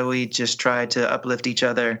 And how do we just try to uplift each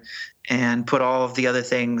other and put all of the other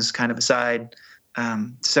things kind of aside?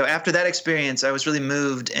 So after that experience, I was really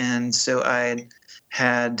moved. And so I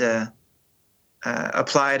had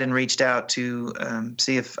applied and reached out to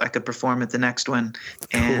see if I could perform at the next one.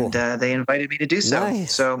 And they invited me to do so.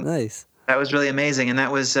 Nice. So nice. That was really amazing. And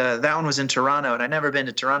that one was in Toronto, and I'd never been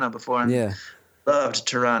to Toronto before. And loved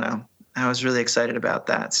Toronto. I was really excited about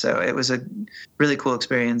that. So it was a really cool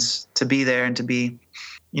experience to be there and to be,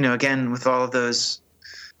 again, with all of those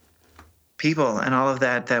people and all of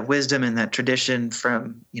that wisdom and that tradition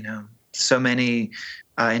from, so many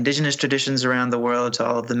indigenous traditions around the world to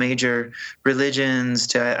all of the major religions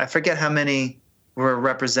to, I forget how many were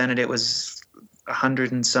represented. It was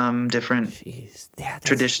 100 and some different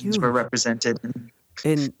traditions were represented.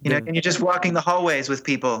 And you're just walking the hallways with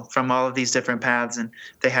people from all of these different paths, and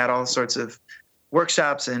they had all sorts of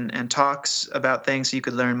workshops and talks about things so you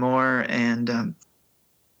could learn more. And,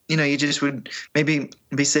 you just would maybe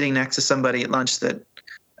be sitting next to somebody at lunch that,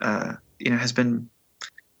 has been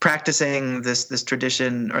practicing this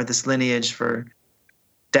tradition or this lineage for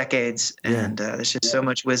decades. And there's just so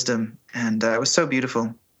much wisdom, and it was so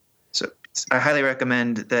beautiful. So I highly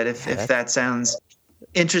recommend that if that sounds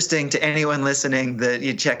interesting to anyone listening, that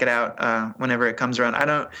you check it out whenever it comes around.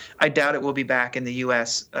 I doubt it will be back in the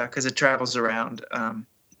U.S. Because it travels around.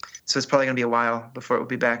 So it's probably going to be a while before it will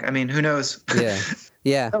be back. I mean, who knows?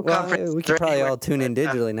 Yeah. Well, we can probably all tune in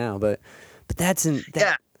digitally now, but that's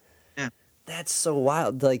that's so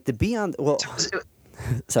wild. Like to be on. Well,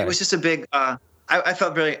 sorry. It was just a big. I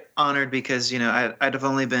felt very honored because I'd have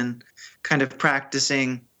only been kind of practicing,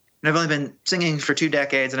 and I've only been singing for 2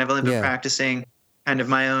 decades, and I've only been practicing kind of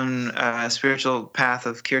my own spiritual path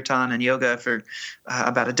of kirtan and yoga for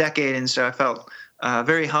about a decade. And so I felt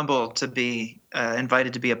very humble to be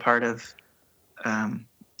invited to be a part of,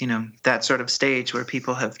 that sort of stage where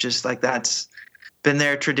people have just like, that's been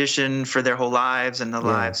their tradition for their whole lives and the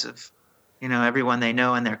lives of everyone they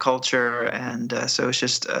know and their culture, and so it's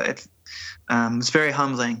just it's very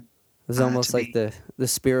humbling. It's almost like the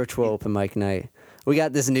spiritual open mic night. We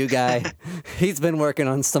got this new guy. He's been working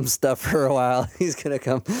on some stuff for a while. He's gonna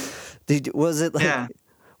come. Was it like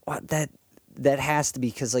what that has to be,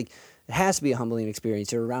 because like it has to be a humbling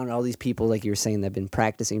experience. You're around all these people, like you were saying, that have been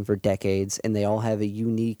practicing for decades, and they all have a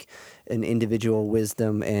unique and individual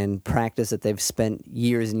wisdom and practice that they've spent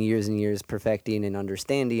years and years and years perfecting and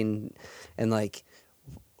understanding. And like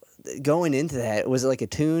going into that, was it like a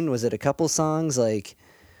tune? Was it a couple songs? Like,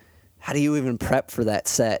 how do you even prep for that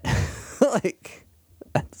set? Like,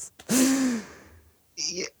 that's...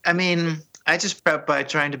 I mean, I just prep by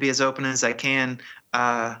trying to be as open as I can,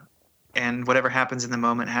 and whatever happens in the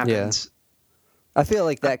moment happens. Yeah. I feel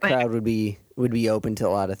like that crowd would be open to a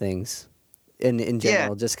lot of things in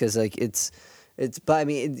general, just because like it's. But I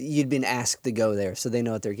mean, you'd been asked to go there, so they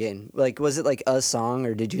know what they're getting. Like, was it like a song,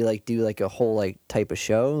 or did you like do like a whole like type of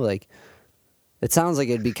show? Like, it sounds like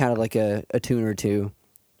it'd be kind of like a tune or two,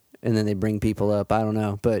 and then they bring people up. I don't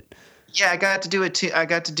know, but yeah, I got to do it too. I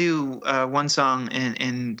got to do one song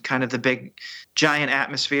in kind of the big, giant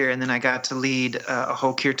atmosphere, and then I got to lead a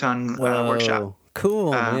whole kirtan workshop.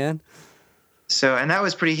 Cool, man. So, and that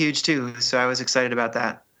was pretty huge too. So I was excited about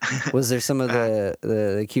that. Was there some of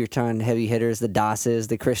the kirtan heavy hitters, the Dasas,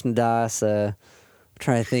 the Krishna Das? I'm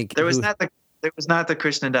trying to think. There was not the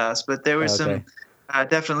Krishna Das, but there were some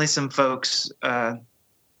definitely some folks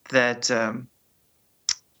that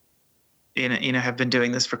have been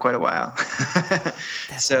doing this for quite a while.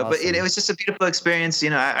 So, awesome. But it was just a beautiful experience.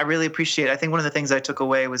 I really appreciate it. I think one of the things I took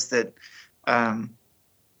away was that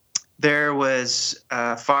there was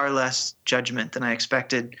far less judgment than I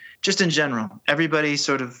expected, just in general. Everybody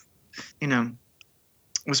sort of,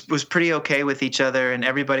 was pretty okay with each other, and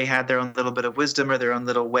everybody had their own little bit of wisdom or their own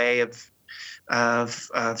little way of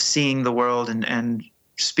seeing the world and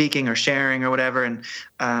speaking or sharing or whatever. And,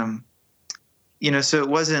 so it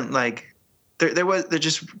wasn't like, there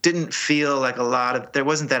just didn't feel like there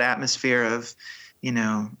wasn't that atmosphere of,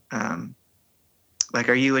 like,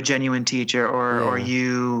 are you a genuine teacher, or are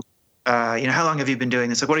you, how long have you been doing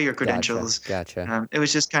this? Like, what are your credentials? Gotcha. It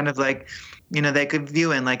was just kind of like, they could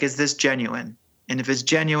view in like, is this genuine? And if it's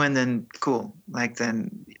genuine, then cool. Like,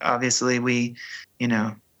 then obviously we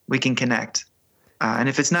can connect. And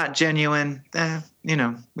if it's not genuine, we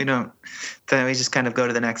don't, then we just kind of go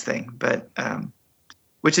to the next thing. But,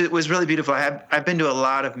 which was really beautiful. I've been to a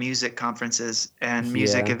lot of music conferences and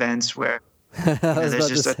music events where there's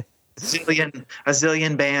just a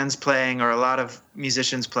zillion bands playing, or a lot of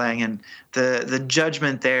musicians playing, and the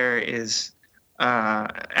judgment there is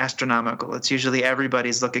astronomical. It's usually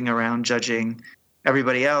everybody's looking around judging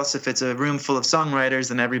everybody else. If it's a room full of songwriters,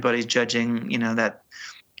 then everybody's judging, that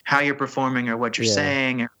how you're performing or what you're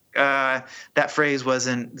saying, or that phrase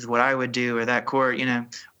wasn't what I would do, or that chord,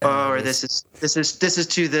 or this is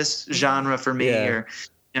to this genre for me, or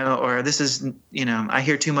or this is, I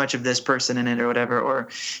hear too much of this person in it, or whatever. Or,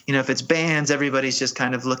 if it's bands, everybody's just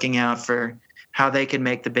kind of looking out for how they can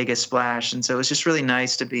make the biggest splash. And so it's just really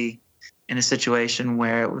nice to be in a situation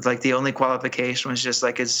where it was like the only qualification was just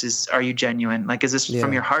like, are you genuine? Like, is this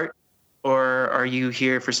from your heart, or are you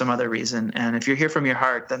here for some other reason? And if you're here from your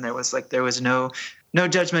heart, then there was no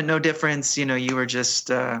judgment, no difference. You were just,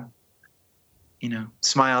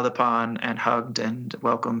 smiled upon and hugged and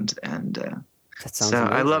welcomed. And so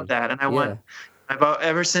amazing. I love that. And I've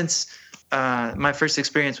ever since my first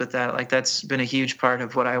experience with that, like, that's been a huge part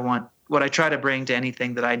of what I try to bring to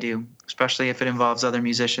anything that I do, especially if it involves other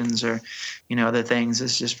musicians or, other things.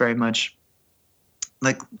 It's just very much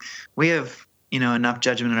like, we have, enough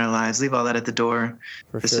judgment in our lives. Leave all that at the door.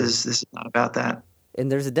 This is not about that. And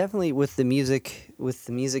there's definitely with the music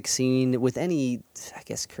scene, with any, I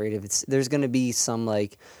guess, creative, there's going to be some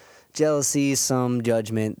like jealousy, some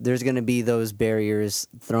judgment. There's going to be those barriers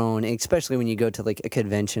thrown, especially when you go to like a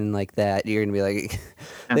convention like that. You're going to be like,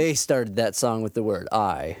 they started that song with the word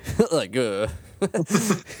I. Like, sure.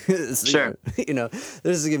 There's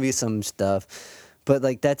going to be some stuff. But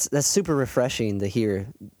like that's super refreshing to hear,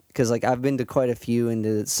 because like I've been to quite a few,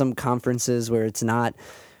 into some conferences where it's not,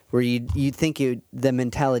 where you think the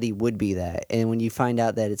mentality would be that, and when you find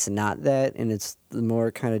out that it's not that, and it's the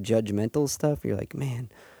more kind of judgmental stuff, you're like,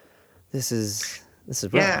 man, this is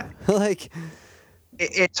rough. Yeah. Like,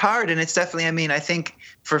 it's hard, and it's definitely, I mean, I think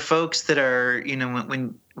for folks that are,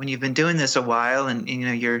 when you've been doing this a while, and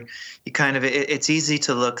you kind of, it's easy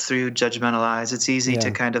to look through judgmental eyes. It's easy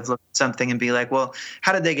to kind of look at something and be like, well,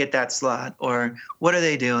 how did they get that slot, or what are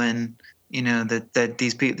they doing?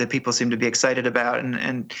 that people seem to be excited about,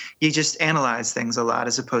 and you just analyze things a lot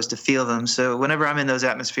as opposed to feel them. So whenever I'm in those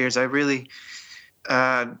atmospheres, I really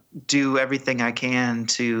do everything I can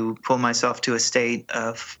to pull myself to a state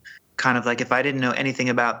of kind of like, if I didn't know anything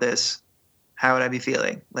about this, how would I be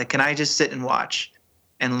feeling? Like, can I just sit and watch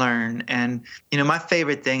and learn? And my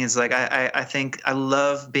favorite thing is like I think I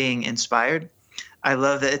love being inspired. I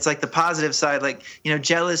love that it's like the positive side. Like,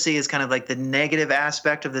 jealousy is kind of like the negative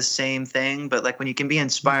aspect of the same thing. But like when you can be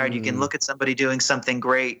inspired, you can look at somebody doing something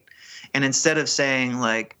great. And instead of saying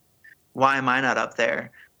like, why am I not up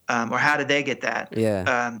there? Or how did they get that?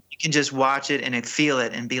 Yeah. You can just watch it and feel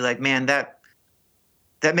it and be like, man, that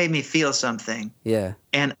made me feel something. Yeah.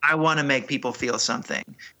 And I want to make people feel something.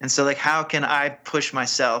 And so like, how can I push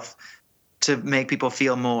myself to make people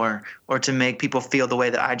feel more, or to make people feel the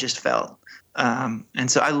way that I just felt?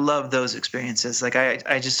 And so I love those experiences. Like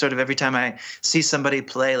I just sort of, every time I see somebody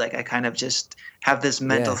play, like I kind of just have this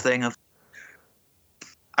mental thing of,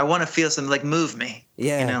 I want to feel something, like move me.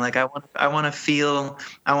 Yeah. Like I want to feel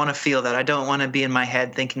that. I don't want to be in my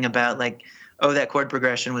head thinking about like, oh, that chord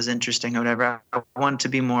progression was interesting or whatever. I want it to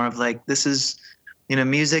be more of like, this is,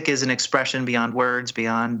 music is an expression beyond words,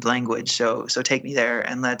 beyond language. So take me there,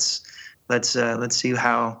 and let's see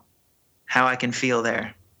how I can feel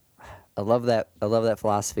there. I love that. I love that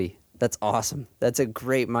philosophy. That's awesome. That's a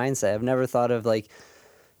great mindset. I've never thought of like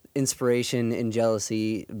inspiration and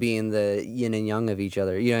jealousy being the yin and yang of each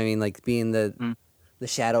other. You know what I mean? Like being the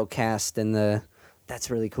shadow cast and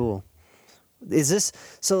that's really cool. Is this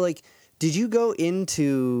so? Like, did you go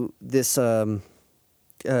into this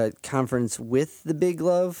conference with the Big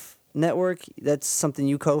Love Network? That's something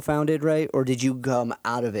you co-founded, right? Or did you come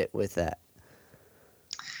out of it with that?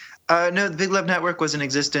 No, the Big Love Network was in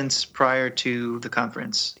existence prior to the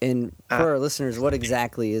conference. And for our listeners, what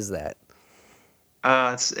exactly is that?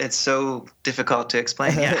 It's so difficult to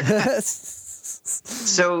explain. Yeah.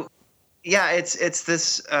 So, yeah, it's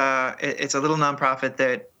this it's a little nonprofit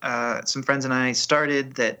that some friends and I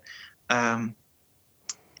started. That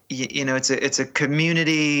it's a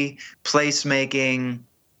community placemaking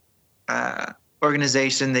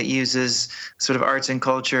organization that uses sort of arts and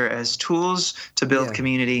culture as tools to build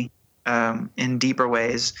community in deeper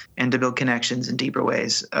ways, and to build connections in deeper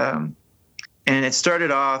ways. And it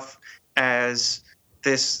started off as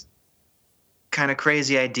this kind of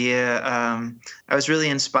crazy idea. I was really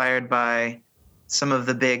inspired by some of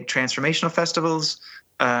the big transformational festivals.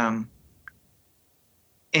 And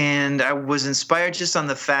I was inspired just on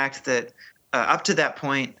the fact that up to that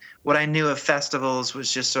point, what I knew of festivals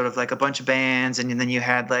was just sort of like a bunch of bands, and then you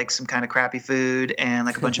had like some kind of crappy food and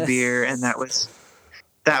like a bunch of beer, and that was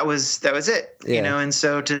it. Yeah. And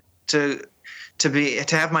so to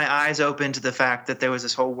have my eyes open to the fact that there was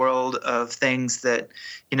this whole world of things that,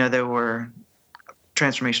 there were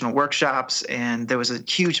transformational workshops, and there was a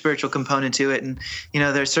huge spiritual component to it. And,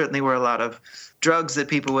 there certainly were a lot of drugs that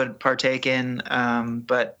people would partake in.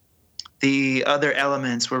 But the other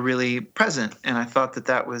elements were really present. And I thought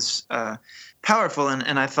that was powerful.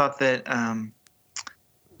 And I thought that,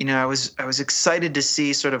 I was excited to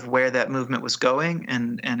see sort of where that movement was going,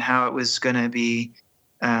 and how it was going to be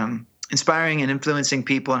inspiring and influencing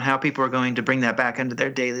people, and how people are going to bring that back into their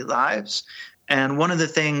daily lives. And one of the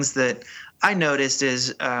things that I noticed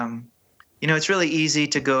is, it's really easy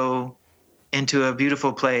to go into a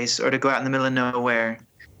beautiful place, or to go out in the middle of nowhere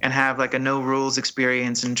and have like a no rules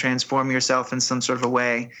experience and transform yourself in some sort of a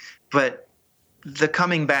way. But the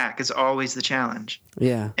coming back is always the challenge.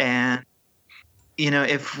 Yeah. And,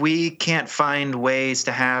 if we can't find ways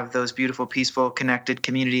to have those beautiful, peaceful, connected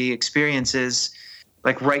community experiences,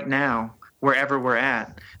 like right now, wherever we're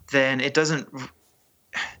at, then it doesn't,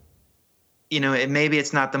 maybe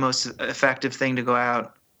it's not the most effective thing to go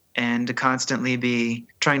out and to constantly be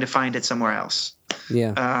trying to find it somewhere else.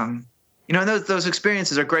 Yeah. And those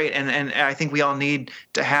experiences are great. And I think we all need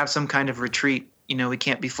to have some kind of retreat. We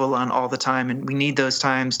can't be full on all the time, and we need those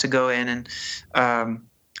times to go in and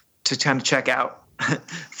to kind of check out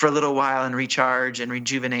for a little while and recharge and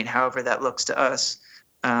rejuvenate, however that looks to us.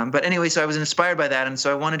 But anyway, so I was inspired by that. And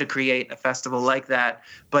so I wanted to create a festival like that,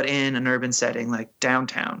 but in an urban setting, like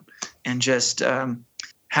downtown, and just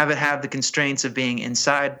have it have the constraints of being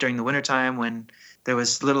inside during the wintertime when there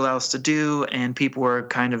was little else to do, and people were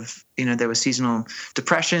kind of, there was seasonal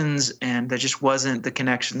depressions, and there just wasn't the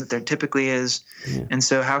connection that there typically is. Yeah. And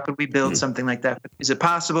so how could we build something like that? Is it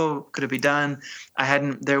possible? Could it be done?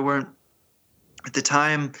 There weren't, at the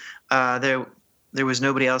time, there was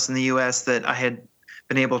nobody else in the U.S. that I had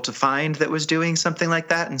been able to find that was doing something like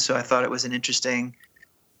that. And so I thought it was an interesting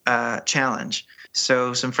challenge.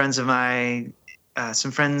 So some friends of mine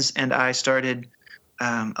some friends and I started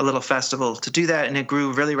a little festival to do that, and it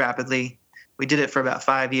grew really rapidly. We did it for about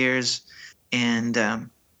 5 years, and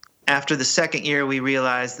after the second year, we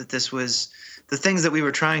realized that the things that we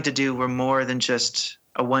were trying to do were more than just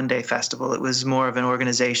a one-day festival. It was more of an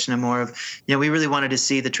organization and more of, we really wanted to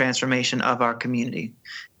see the transformation of our community.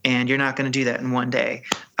 And you're not going to do that in one day,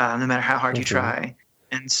 no matter how hard you try.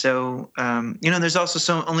 And so, there's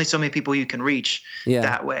also only so many people you can reach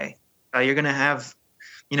that way. You're going to have,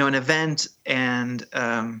 an event, and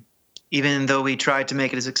even though we tried to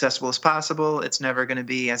make it as accessible as possible, it's never going to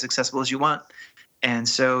be as accessible as you want. And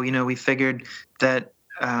so, we figured that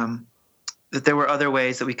that there were other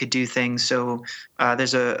ways that we could do things. So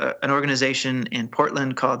there's an organization in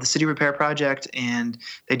Portland called the City Repair Project, and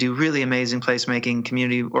they do really amazing placemaking,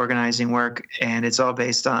 community organizing work, and it's all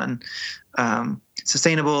based on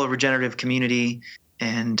sustainable, regenerative community,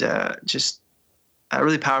 and just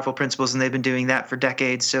really powerful principles, and they've been doing that for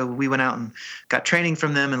decades. So we went out and got training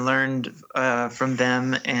from them and learned from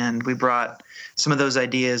them, and we brought some of those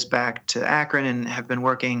ideas back to Akron and have been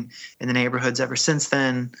working in the neighborhoods ever since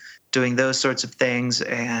then, doing those sorts of things.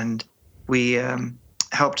 And we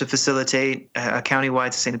helped to facilitate a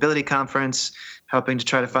countywide sustainability conference, helping to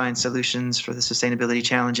try to find solutions for the sustainability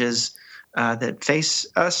challenges that face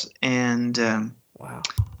us. And wow.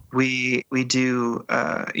 We do,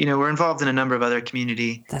 we're involved in a number of other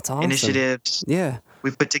community initiatives. Yeah.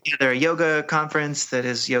 We put together a yoga conference that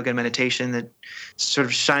is yoga and meditation that sort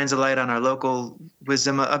of shines a light on our local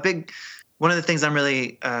wisdom. One of the things I'm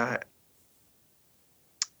really, that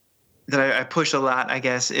I push a lot, I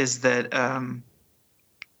guess, is that,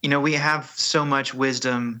 we have so much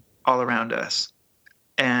wisdom all around us.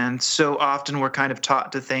 And so often we're kind of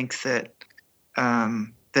taught to think that,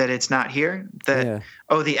 that it's not here, that,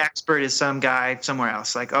 the expert is some guy somewhere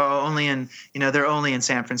else, like, only in, they're only in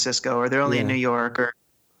San Francisco, or they're only in New York, or,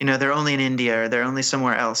 they're only in India, or they're only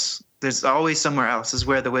somewhere else. There's always somewhere else is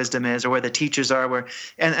where the wisdom is, or where the teachers are,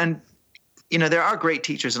 and there are great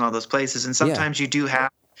teachers in all those places. And sometimes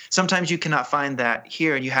sometimes you cannot find that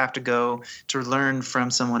here, and you have to go to learn from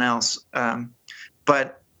someone else.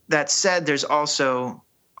 But that said, there's also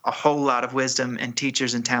a whole lot of wisdom and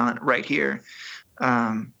teachers and talent right here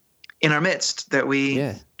in our midst that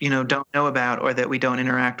we, don't know about, or that we don't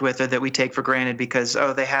interact with, or that we take for granted because,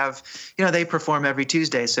 they have, they perform every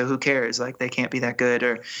Tuesday, so who cares? Like, they can't be that good,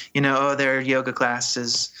 or, their yoga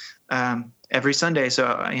classes every Sunday, so,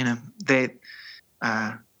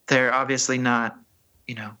 they're obviously not,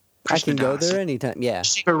 I can go there anytime. Yeah.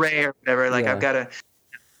 Shiva Ray or whatever. Like, I've got to.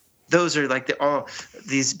 Those are like all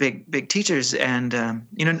these big teachers, and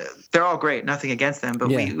they're all great. Nothing against them, but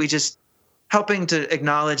we just helping to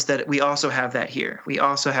acknowledge that we also have that here. We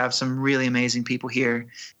also have some really amazing people here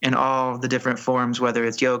in all the different forms, whether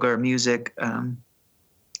it's yoga or music.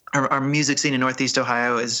 Our music scene in Northeast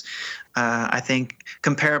Ohio is, I think,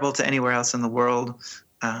 comparable to anywhere else in the world.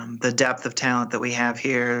 The depth of talent that we have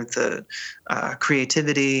here, the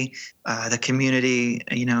creativity, the community,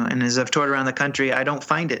 and as I've toured around the country, I don't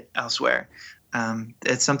find it elsewhere.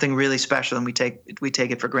 It's something really special, and we take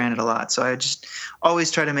it for granted a lot. So I just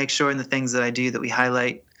always try to make sure in the things that I do that we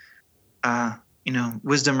highlight,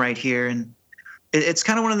 wisdom right here. And it's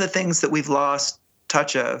kind of one of the things that we've lost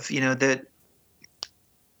touch of, that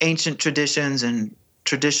ancient traditions and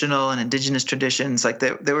traditional and indigenous traditions, like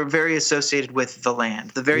they were very associated with the land,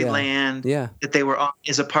 the very land that they were on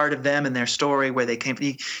is a part of them and their story, where they came from.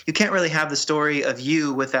 You can't really have the story of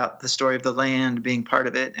you without the story of the land being part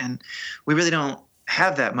of it. And we really don't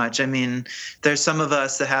have that much. I mean, there's some of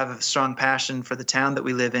us that have a strong passion for the town that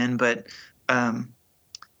we live in, but,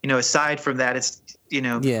 aside from that, it's,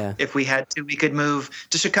 if we had to, we could move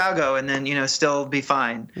to Chicago and then, still be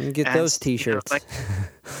fine. And get those T-shirts.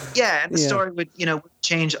 And the story would,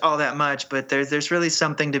 change all that much, but there's really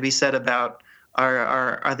something to be said about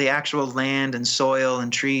our the actual land and soil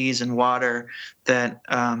and trees and water that,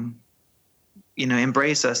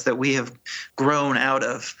 embrace us, that we have grown out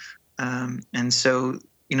of. And so,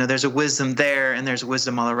 there's a wisdom there, and there's a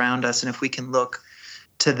wisdom all around us. And if we can look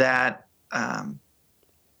to that,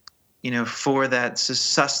 for that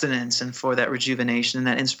sustenance and for that rejuvenation and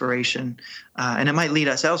that inspiration, and it might lead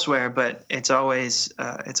us elsewhere, but it's always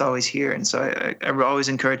here. And so I always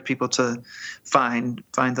encourage people to find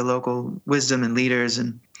the local wisdom and leaders,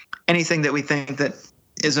 and anything that we think that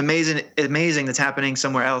is amazing that's happening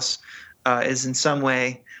somewhere else is in some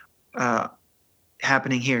way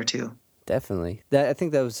happening here too. Definitely. I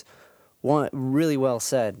think that was one really well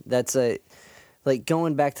said. That's like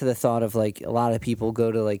going back to the thought of like a lot of people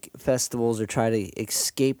go to like festivals or try to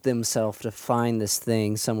escape themselves to find this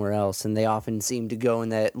thing somewhere else, and they often seem to go in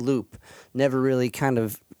that loop, never really kind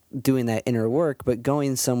of doing that inner work, but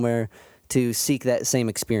going somewhere to seek that same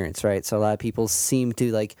experience, right? So a lot of people seem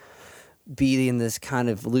to like be in this kind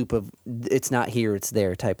of loop of it's not here, it's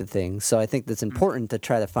there type of thing. So I think that's important to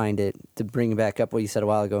try to find it, to bring back up what you said a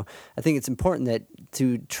while ago. I think it's important that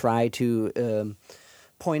to try to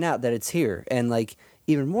point out that it's here, and like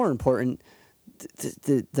even more important,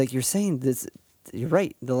 like you're saying, this, you're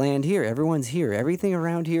right, the land here, everyone's here, everything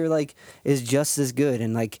around here like is just as good.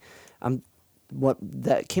 And like I'm what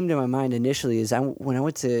that came to my mind initially is when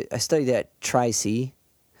I studied at Tri-C,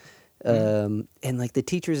 and like the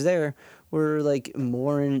teachers there were like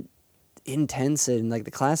more intense, and like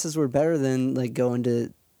the classes were better than like going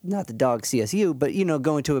to, not the dog CSU, but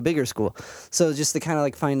going to a bigger school. So just to kind of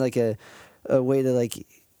like find like a way to like,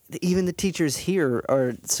 even the teachers here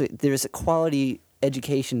are, so there's a quality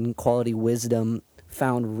education, quality wisdom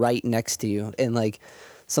found right next to you. And like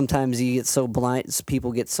sometimes you get so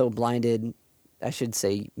people get so blinded. I should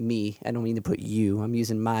say me. I don't mean to put you. I'm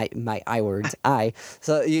using my I words.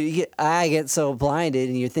 So I get so blinded,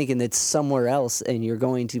 and you're thinking it's somewhere else, and you're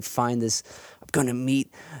going to find this. I'm going to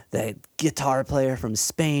meet the guitar player from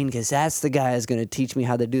Spain because that's the guy who's going to teach me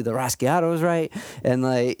how to do the rasgueados right, and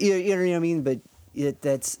like you know what I mean. But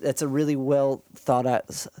that's a really well thought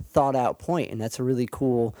out point, and that's a really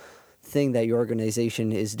cool thing that your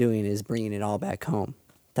organization is doing, is bringing it all back home.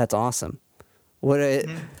 That's awesome.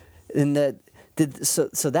 And that. So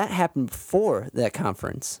that happened before that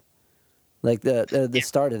conference, like the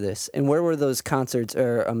start of this. And where were those concerts,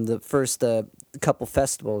 or the first couple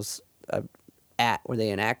festivals at? Were they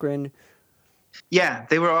in Akron? Yeah,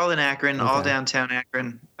 they were all in Akron, all downtown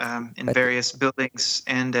Akron, in various buildings.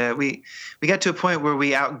 And we got to a point where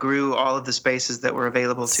we outgrew all of the spaces that were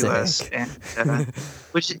available to us, and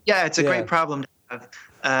which it's a great problem to have.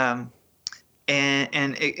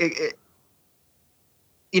 And it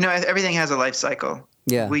everything has a life cycle.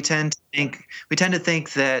 Yeah. We tend to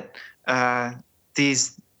think that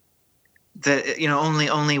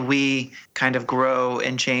only we kind of grow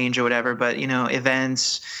and change or whatever, but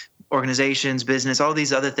events, organizations, business, all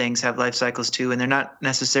these other things have life cycles too, and they're not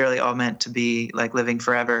necessarily all meant to be like living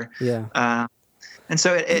forever. Yeah. And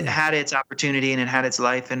so it had its opportunity and it had its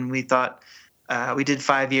life, and we thought we did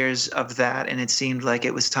 5 years of that, and it seemed like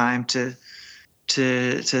it was time to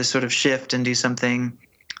sort of shift and do something.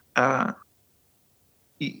 To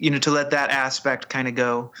let that aspect kind of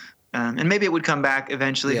go, and maybe it would come back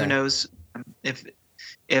eventually. Who knows?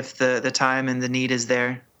 If the time and the need is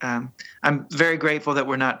there. I'm very grateful that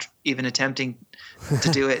we're not even attempting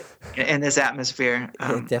to do it in this atmosphere.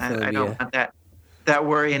 I don't want that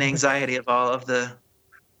worry and anxiety of all of the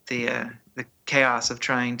chaos of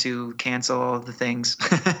trying to cancel all of the things.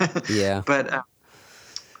 Yeah. But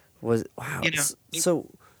so.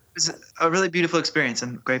 It was a really beautiful experience.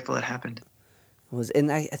 I'm grateful it happened.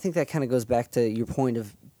 And I think that kind of goes back to your point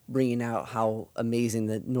of bringing out how amazing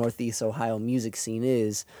the Northeast Ohio music scene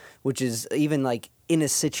is, which is even like in a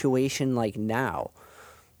situation like now,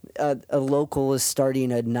 a local is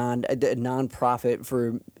starting a nonprofit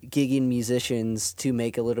for gigging musicians to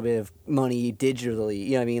make a little bit of money digitally.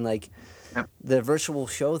 You know what I mean? Like the virtual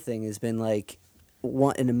show thing has been like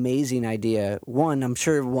an amazing idea. I'm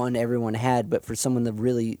sure everyone had, but for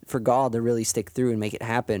God to really stick through and make it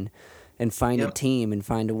happen, and find a team and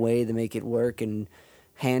find a way to make it work, and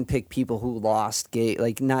handpick people who lost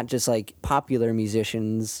like not just like popular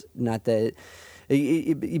musicians, not that,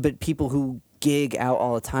 but people who gig out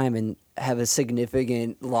all the time and have a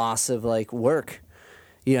significant loss of like work.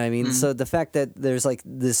 You know what I mean? Mm-hmm. So the fact that there's like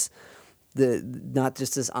not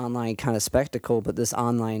just this online kind of spectacle, but this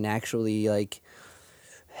online actually like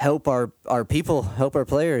help our people, help our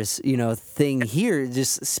players, thing here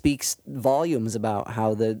just speaks volumes about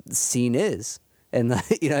how the scene is. And,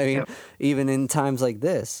 what I mean? Even in times like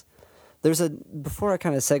this. Before I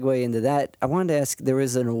kind of segue into that, I wanted to ask, there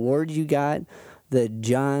was an award you got, the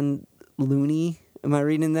John Looney, am I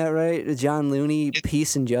reading that right? The John Looney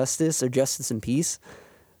Peace and Justice, or Justice and Peace?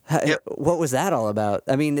 What was that all about?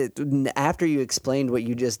 I mean, after you explained what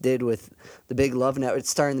you just did with the Big Love Network, it's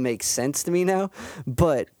starting to make sense to me now.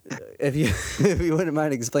 But if you wouldn't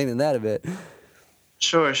mind explaining that a bit.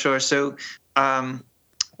 Sure. So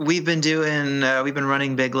we've been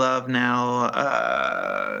running Big Love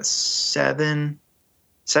now 7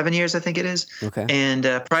 years, I think it is. Okay. And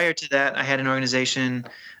prior to that, I had an organization.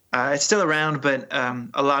 It's still around, but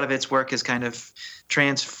a lot of its work has kind of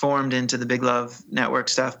transformed into the Big Love Network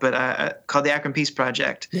stuff, but called the Akron Peace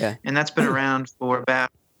Project. Yeah. And that's been around for about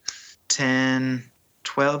 10,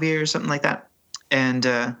 12 years, something like that. And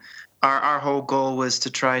our whole goal was to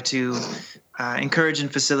try to encourage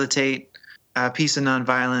and facilitate peace and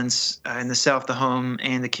nonviolence in the self, the home,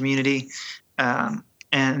 and the community.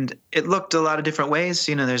 And it looked a lot of different ways.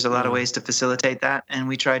 There's a lot of ways to facilitate that. And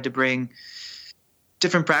we tried to bring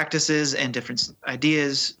different practices and different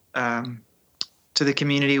ideas to the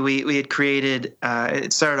community. We had created,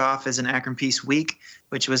 it started off as an Akron Peace Week,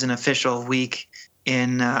 which was an official week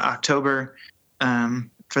in October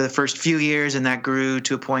for the first few years. And that grew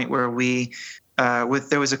to a point where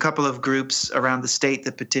there was a couple of groups around the state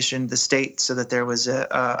that petitioned the state so that there was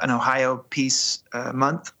an Ohio Peace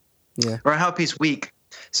Month, or Ohio Peace Week.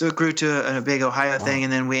 So it grew to a big Ohio thing,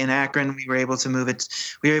 and then in Akron we were able to move it.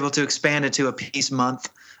 We were able to expand it to a Peace Month,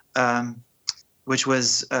 which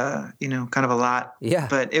was kind of a lot. Yeah.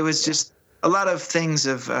 But it was just a lot of things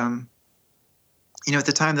of at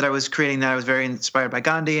the time that I was creating that, I was very inspired by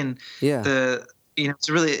Gandhi, and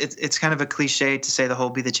it's kind of a cliche to say the whole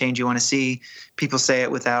 "be the change you want to see." People say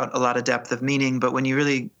it without a lot of depth of meaning, but when you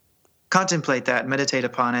really contemplate that, meditate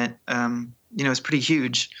upon it, it's pretty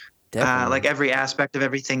huge. Like every aspect of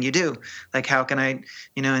everything you do. Like, how can I,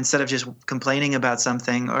 instead of just complaining about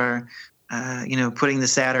something or, putting the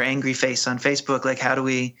sad or angry face on Facebook, like how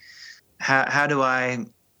do I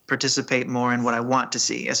participate more in what I want to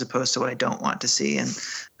see as opposed to what I don't want to see? And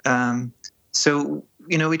so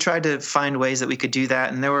we tried to find ways that we could do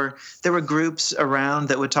that. And there were groups around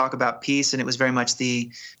that would talk about peace, and it was very much the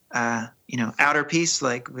outer peace.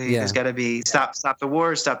 Like there's got to be stop the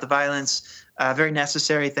wars, stop the violence. Very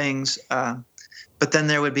necessary things. But then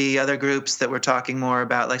there would be other groups that were talking more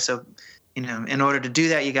about in order to do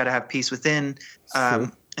that, you got to have peace within.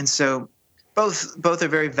 And so both are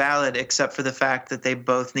very valid, except for the fact that they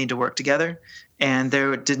both need to work together. And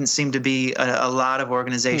there didn't seem to be a lot of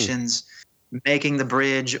organizations making the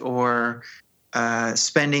bridge or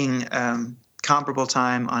spending comparable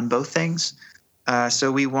time on both things.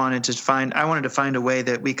 So I wanted to find a way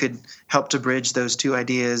that we could help to bridge those two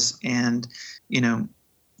ideas. And,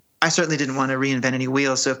 I certainly didn't want to reinvent any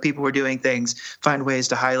wheels. So if people were doing things, find ways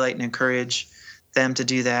to highlight and encourage them to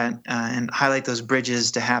do that, and highlight those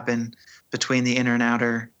bridges to happen between the inner and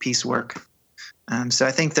outer peace work. So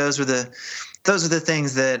I think those were the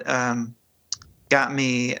things that got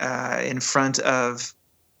me in front of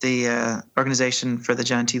the organization for the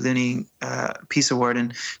John T. Looney Peace Award.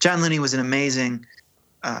 And John Looney was an amazing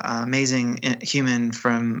human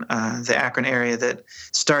from the Akron area that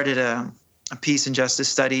started a peace and justice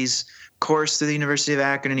studies course through the University of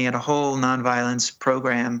Akron, and he had a whole nonviolence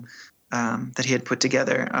program that he had put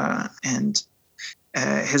together. And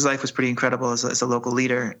his life was pretty incredible as a local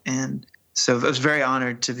leader. And so I was very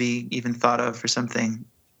honored to be even thought of for something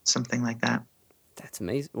like that. That's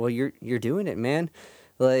amazing. Well, you're doing it, man.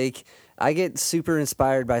 Like, I get super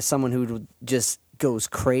inspired by someone who just goes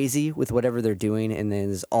crazy with whatever they're doing, and then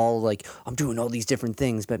is all like, I'm doing all these different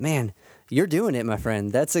things. But man, you're doing it, my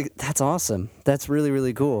friend. That's awesome. That's really,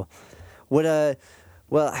 really cool. Well,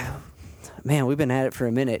 man, we've been at it for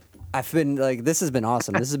a minute. I've been like, this has been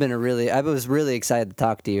awesome. This has been I was really excited to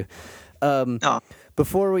talk to you.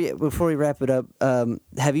 Before we wrap it up,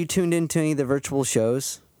 have you tuned into any of the virtual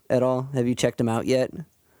shows at all? Have you checked them out yet?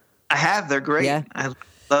 I have. They're great. Yeah. I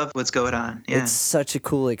love what's going on. Yeah. It's such a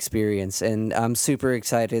cool experience, and I'm super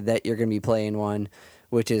excited that you're going to be playing one,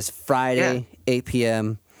 which is Friday, 8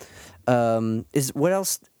 p.m. What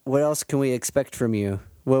else can we expect from you?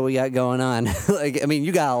 What we got going on?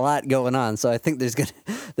 You got a lot going on, so I think there's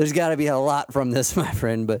got to be a lot from this, my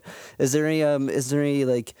friend. But is there any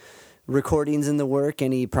like recordings in the work?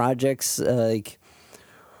 Any projects like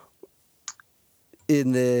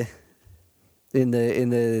in the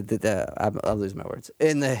I'll lose my words.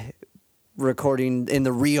 In the recording, in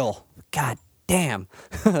the reel. God damn.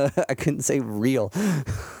 I couldn't say real.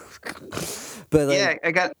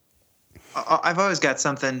 But I've always got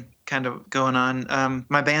something kind of going on.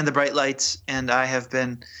 My band, The Bright Lights, and I have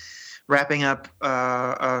been wrapping up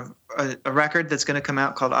a record that's going to come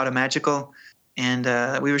out called Automagical.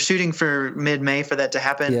 And we were shooting for mid-May for that to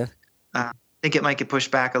happen. Yeah. I think it might get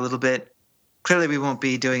pushed back a little bit. Clearly, we won't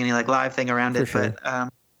be doing any live thing around it, sure.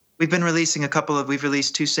 But we've been releasing we've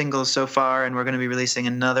released 2 singles so far, and we're going to be releasing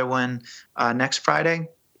another one next Friday.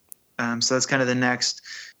 So that's kind of the next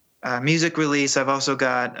music release. I've also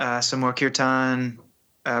got some more kirtan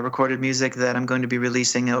recorded music that I'm going to be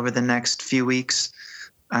releasing over the next few weeks.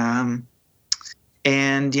 And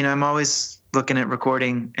I'm always looking at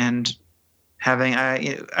recording and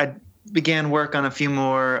I began work on a few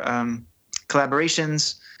more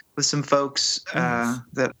collaborations with some folks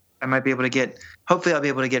that I might be able to hopefully I'll be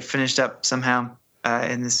able to get finished up somehow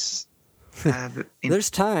in this There's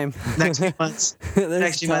time. Next few months. There's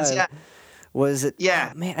Next few months, time. yeah. Was it?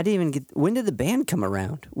 Yeah. Oh, man, I didn't even get. When did the band come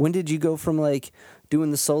around? When did you go from like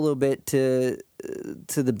doing the solo bit to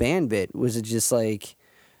the band bit? Was it just like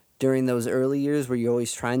during those early years where you're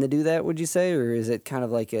always trying to do that? Would you say, or is it kind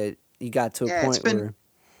of like you got to a Yeah, point where?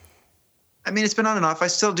 I mean, it's been on and off. I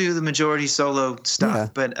still do the majority solo stuff, Yeah.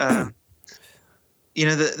 but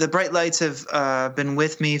the Bright Lights have been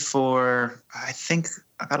with me for I think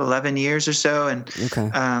about 11 years or so, and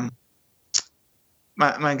Okay.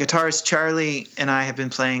 My guitarist Charlie and I have been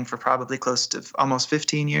playing for probably close to almost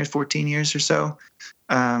 15 years, 14 years or so.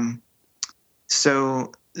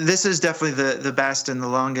 So this is definitely the best and the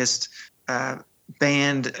longest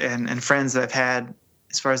band and friends that I've had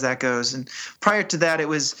as far as that goes. And prior to that, it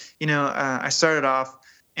was, I started off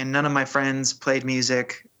and none of my friends played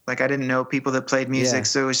music. Like I didn't know people that played music. Yeah.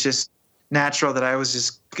 So it was just natural that I was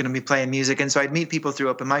just going to be playing music. And so I'd meet people through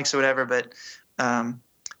open mics or whatever, but I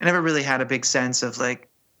never really had a big sense of like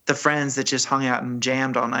the friends that just hung out and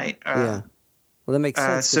jammed all night. Yeah. Well, that makes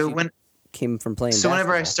sense. So you came from playing. So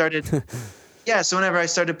whenever I basketball. started, so whenever I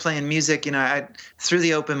started playing music, through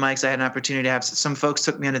the open mics, I had an opportunity to have some folks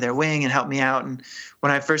took me under their wing and helped me out. And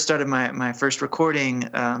when I first started my first recording,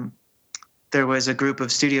 there was a group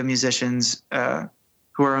of studio musicians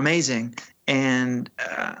who were amazing, and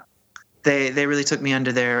they really took me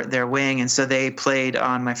under their wing, and so they played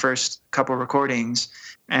on my first couple recordings.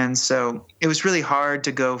 And so it was really hard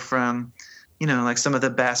to go from, like some of the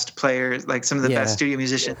best players, like some of the best studio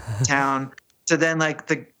musicians in town, to then like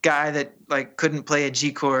the guy that like couldn't play a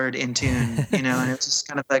G chord in tune, and it was just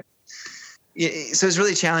kind of like, so it was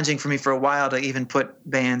really challenging for me for a while to even put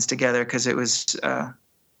bands together because it was, I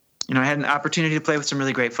had an opportunity to play with some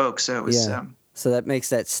really great folks. So it was, so that makes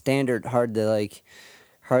that standard hard to like,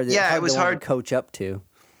 it was hard to coach up to.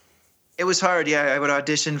 It was hard. Yeah. I would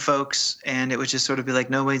audition folks and it would just sort of be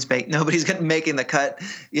like, nobody's making the cut,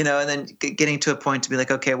 and then getting to a point to be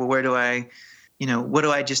like, okay, well, where do I, what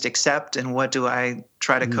do I just accept and what do I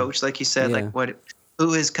try to coach? Like you said, like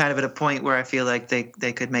who is kind of at a point where I feel like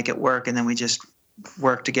they could make it work, and then we just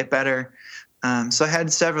work to get better. So I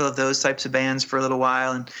had several of those types of bands for a little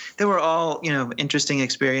while, and they were all, interesting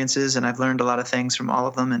experiences, and I've learned a lot of things from all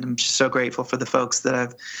of them. And I'm just so grateful for the folks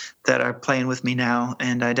that are playing with me now.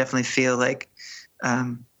 And I definitely feel like,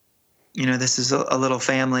 this is a little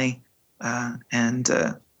family, and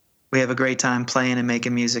we have a great time playing and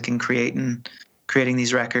making music and creating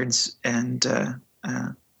these records. And the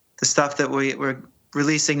stuff that we're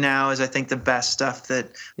releasing now is, I think, the best stuff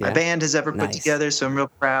that my band has ever put together. So I'm real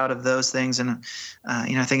proud of those things. And,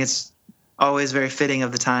 I think it's always very fitting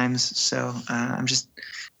of the times. So I'm just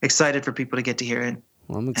excited for people to get to hear it.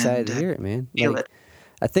 Well, I'm excited to hear it, man. Feel it.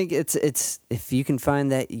 I think it's if you can find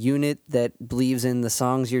that unit that believes in the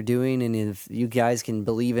songs you're doing, and if you guys can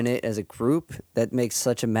believe in it as a group, that makes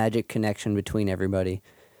such a magic connection between everybody.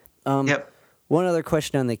 Yep. One other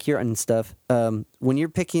question on the Kirtan stuff. When you're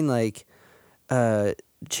picking like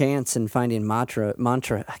chants and finding mantra,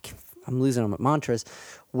 I'm losing on mantras.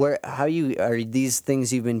 Are these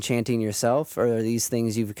things you've been chanting yourself, or are these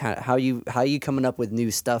things you've how you coming up with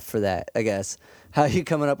new stuff for that? I guess how are you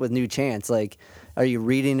coming up with new chants? Like, are you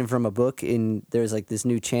reading from a book and there's like this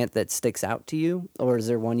new chant that sticks out to you, or is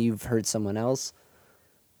there one you've heard someone else?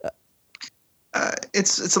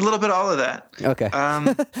 It's a little bit all of that. Okay.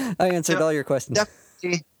 I answered all your questions.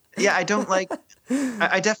 Definitely, yeah, I don't like.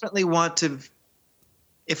 I definitely want to.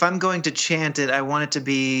 If I'm going to chant it, I want it to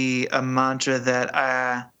be a mantra that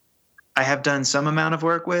I have done some amount of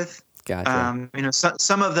work with. Gotcha.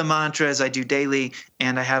 Some of the mantras I do daily,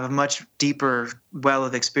 and I have a much deeper well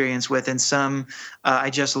of experience with, and some I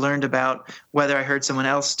just learned about, whether I heard someone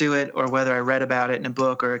else do it or whether I read about it in a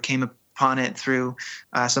book or came upon it through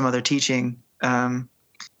some other teaching. Before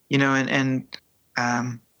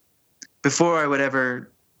I would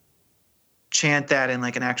ever chant that in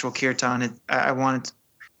like an actual kirtan, I want,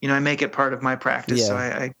 I make it part of my practice. Yeah. So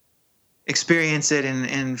I experience it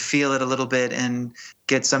and feel it a little bit and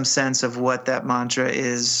get some sense of what that mantra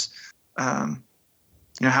is, how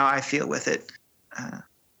I feel with it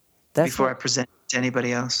before I present it to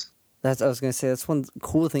anybody else. I was going to say, that's one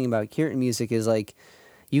cool thing about Kirtan music is like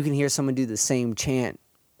you can hear someone do the same chant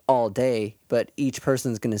all day, but each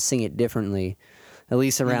person's going to sing it differently, at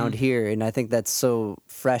least around here. And I think that's so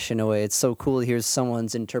fresh in a way. It's so cool to hear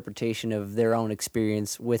someone's interpretation of their own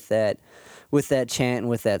experience with that chant and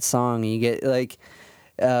with that song. And you get like,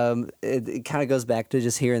 it kind of goes back to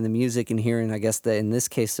just hearing the music and hearing, I guess, in this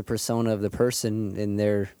case, the persona of the person and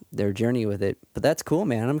their journey with it. But that's cool,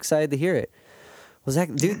 man. I'm excited to hear it. Well,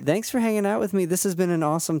 Zach, dude, thanks for hanging out with me. This has been an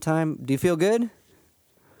awesome time. Do you feel good?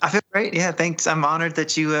 I feel great. Yeah, thanks. I'm honored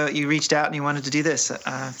that you reached out and you wanted to do this.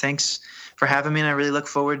 Thanks for having me, and I really look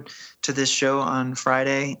forward to this show on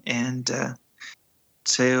Friday, and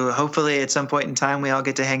so hopefully at some point in time we all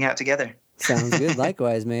get to hang out together. Sounds good.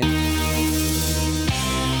 Likewise, man.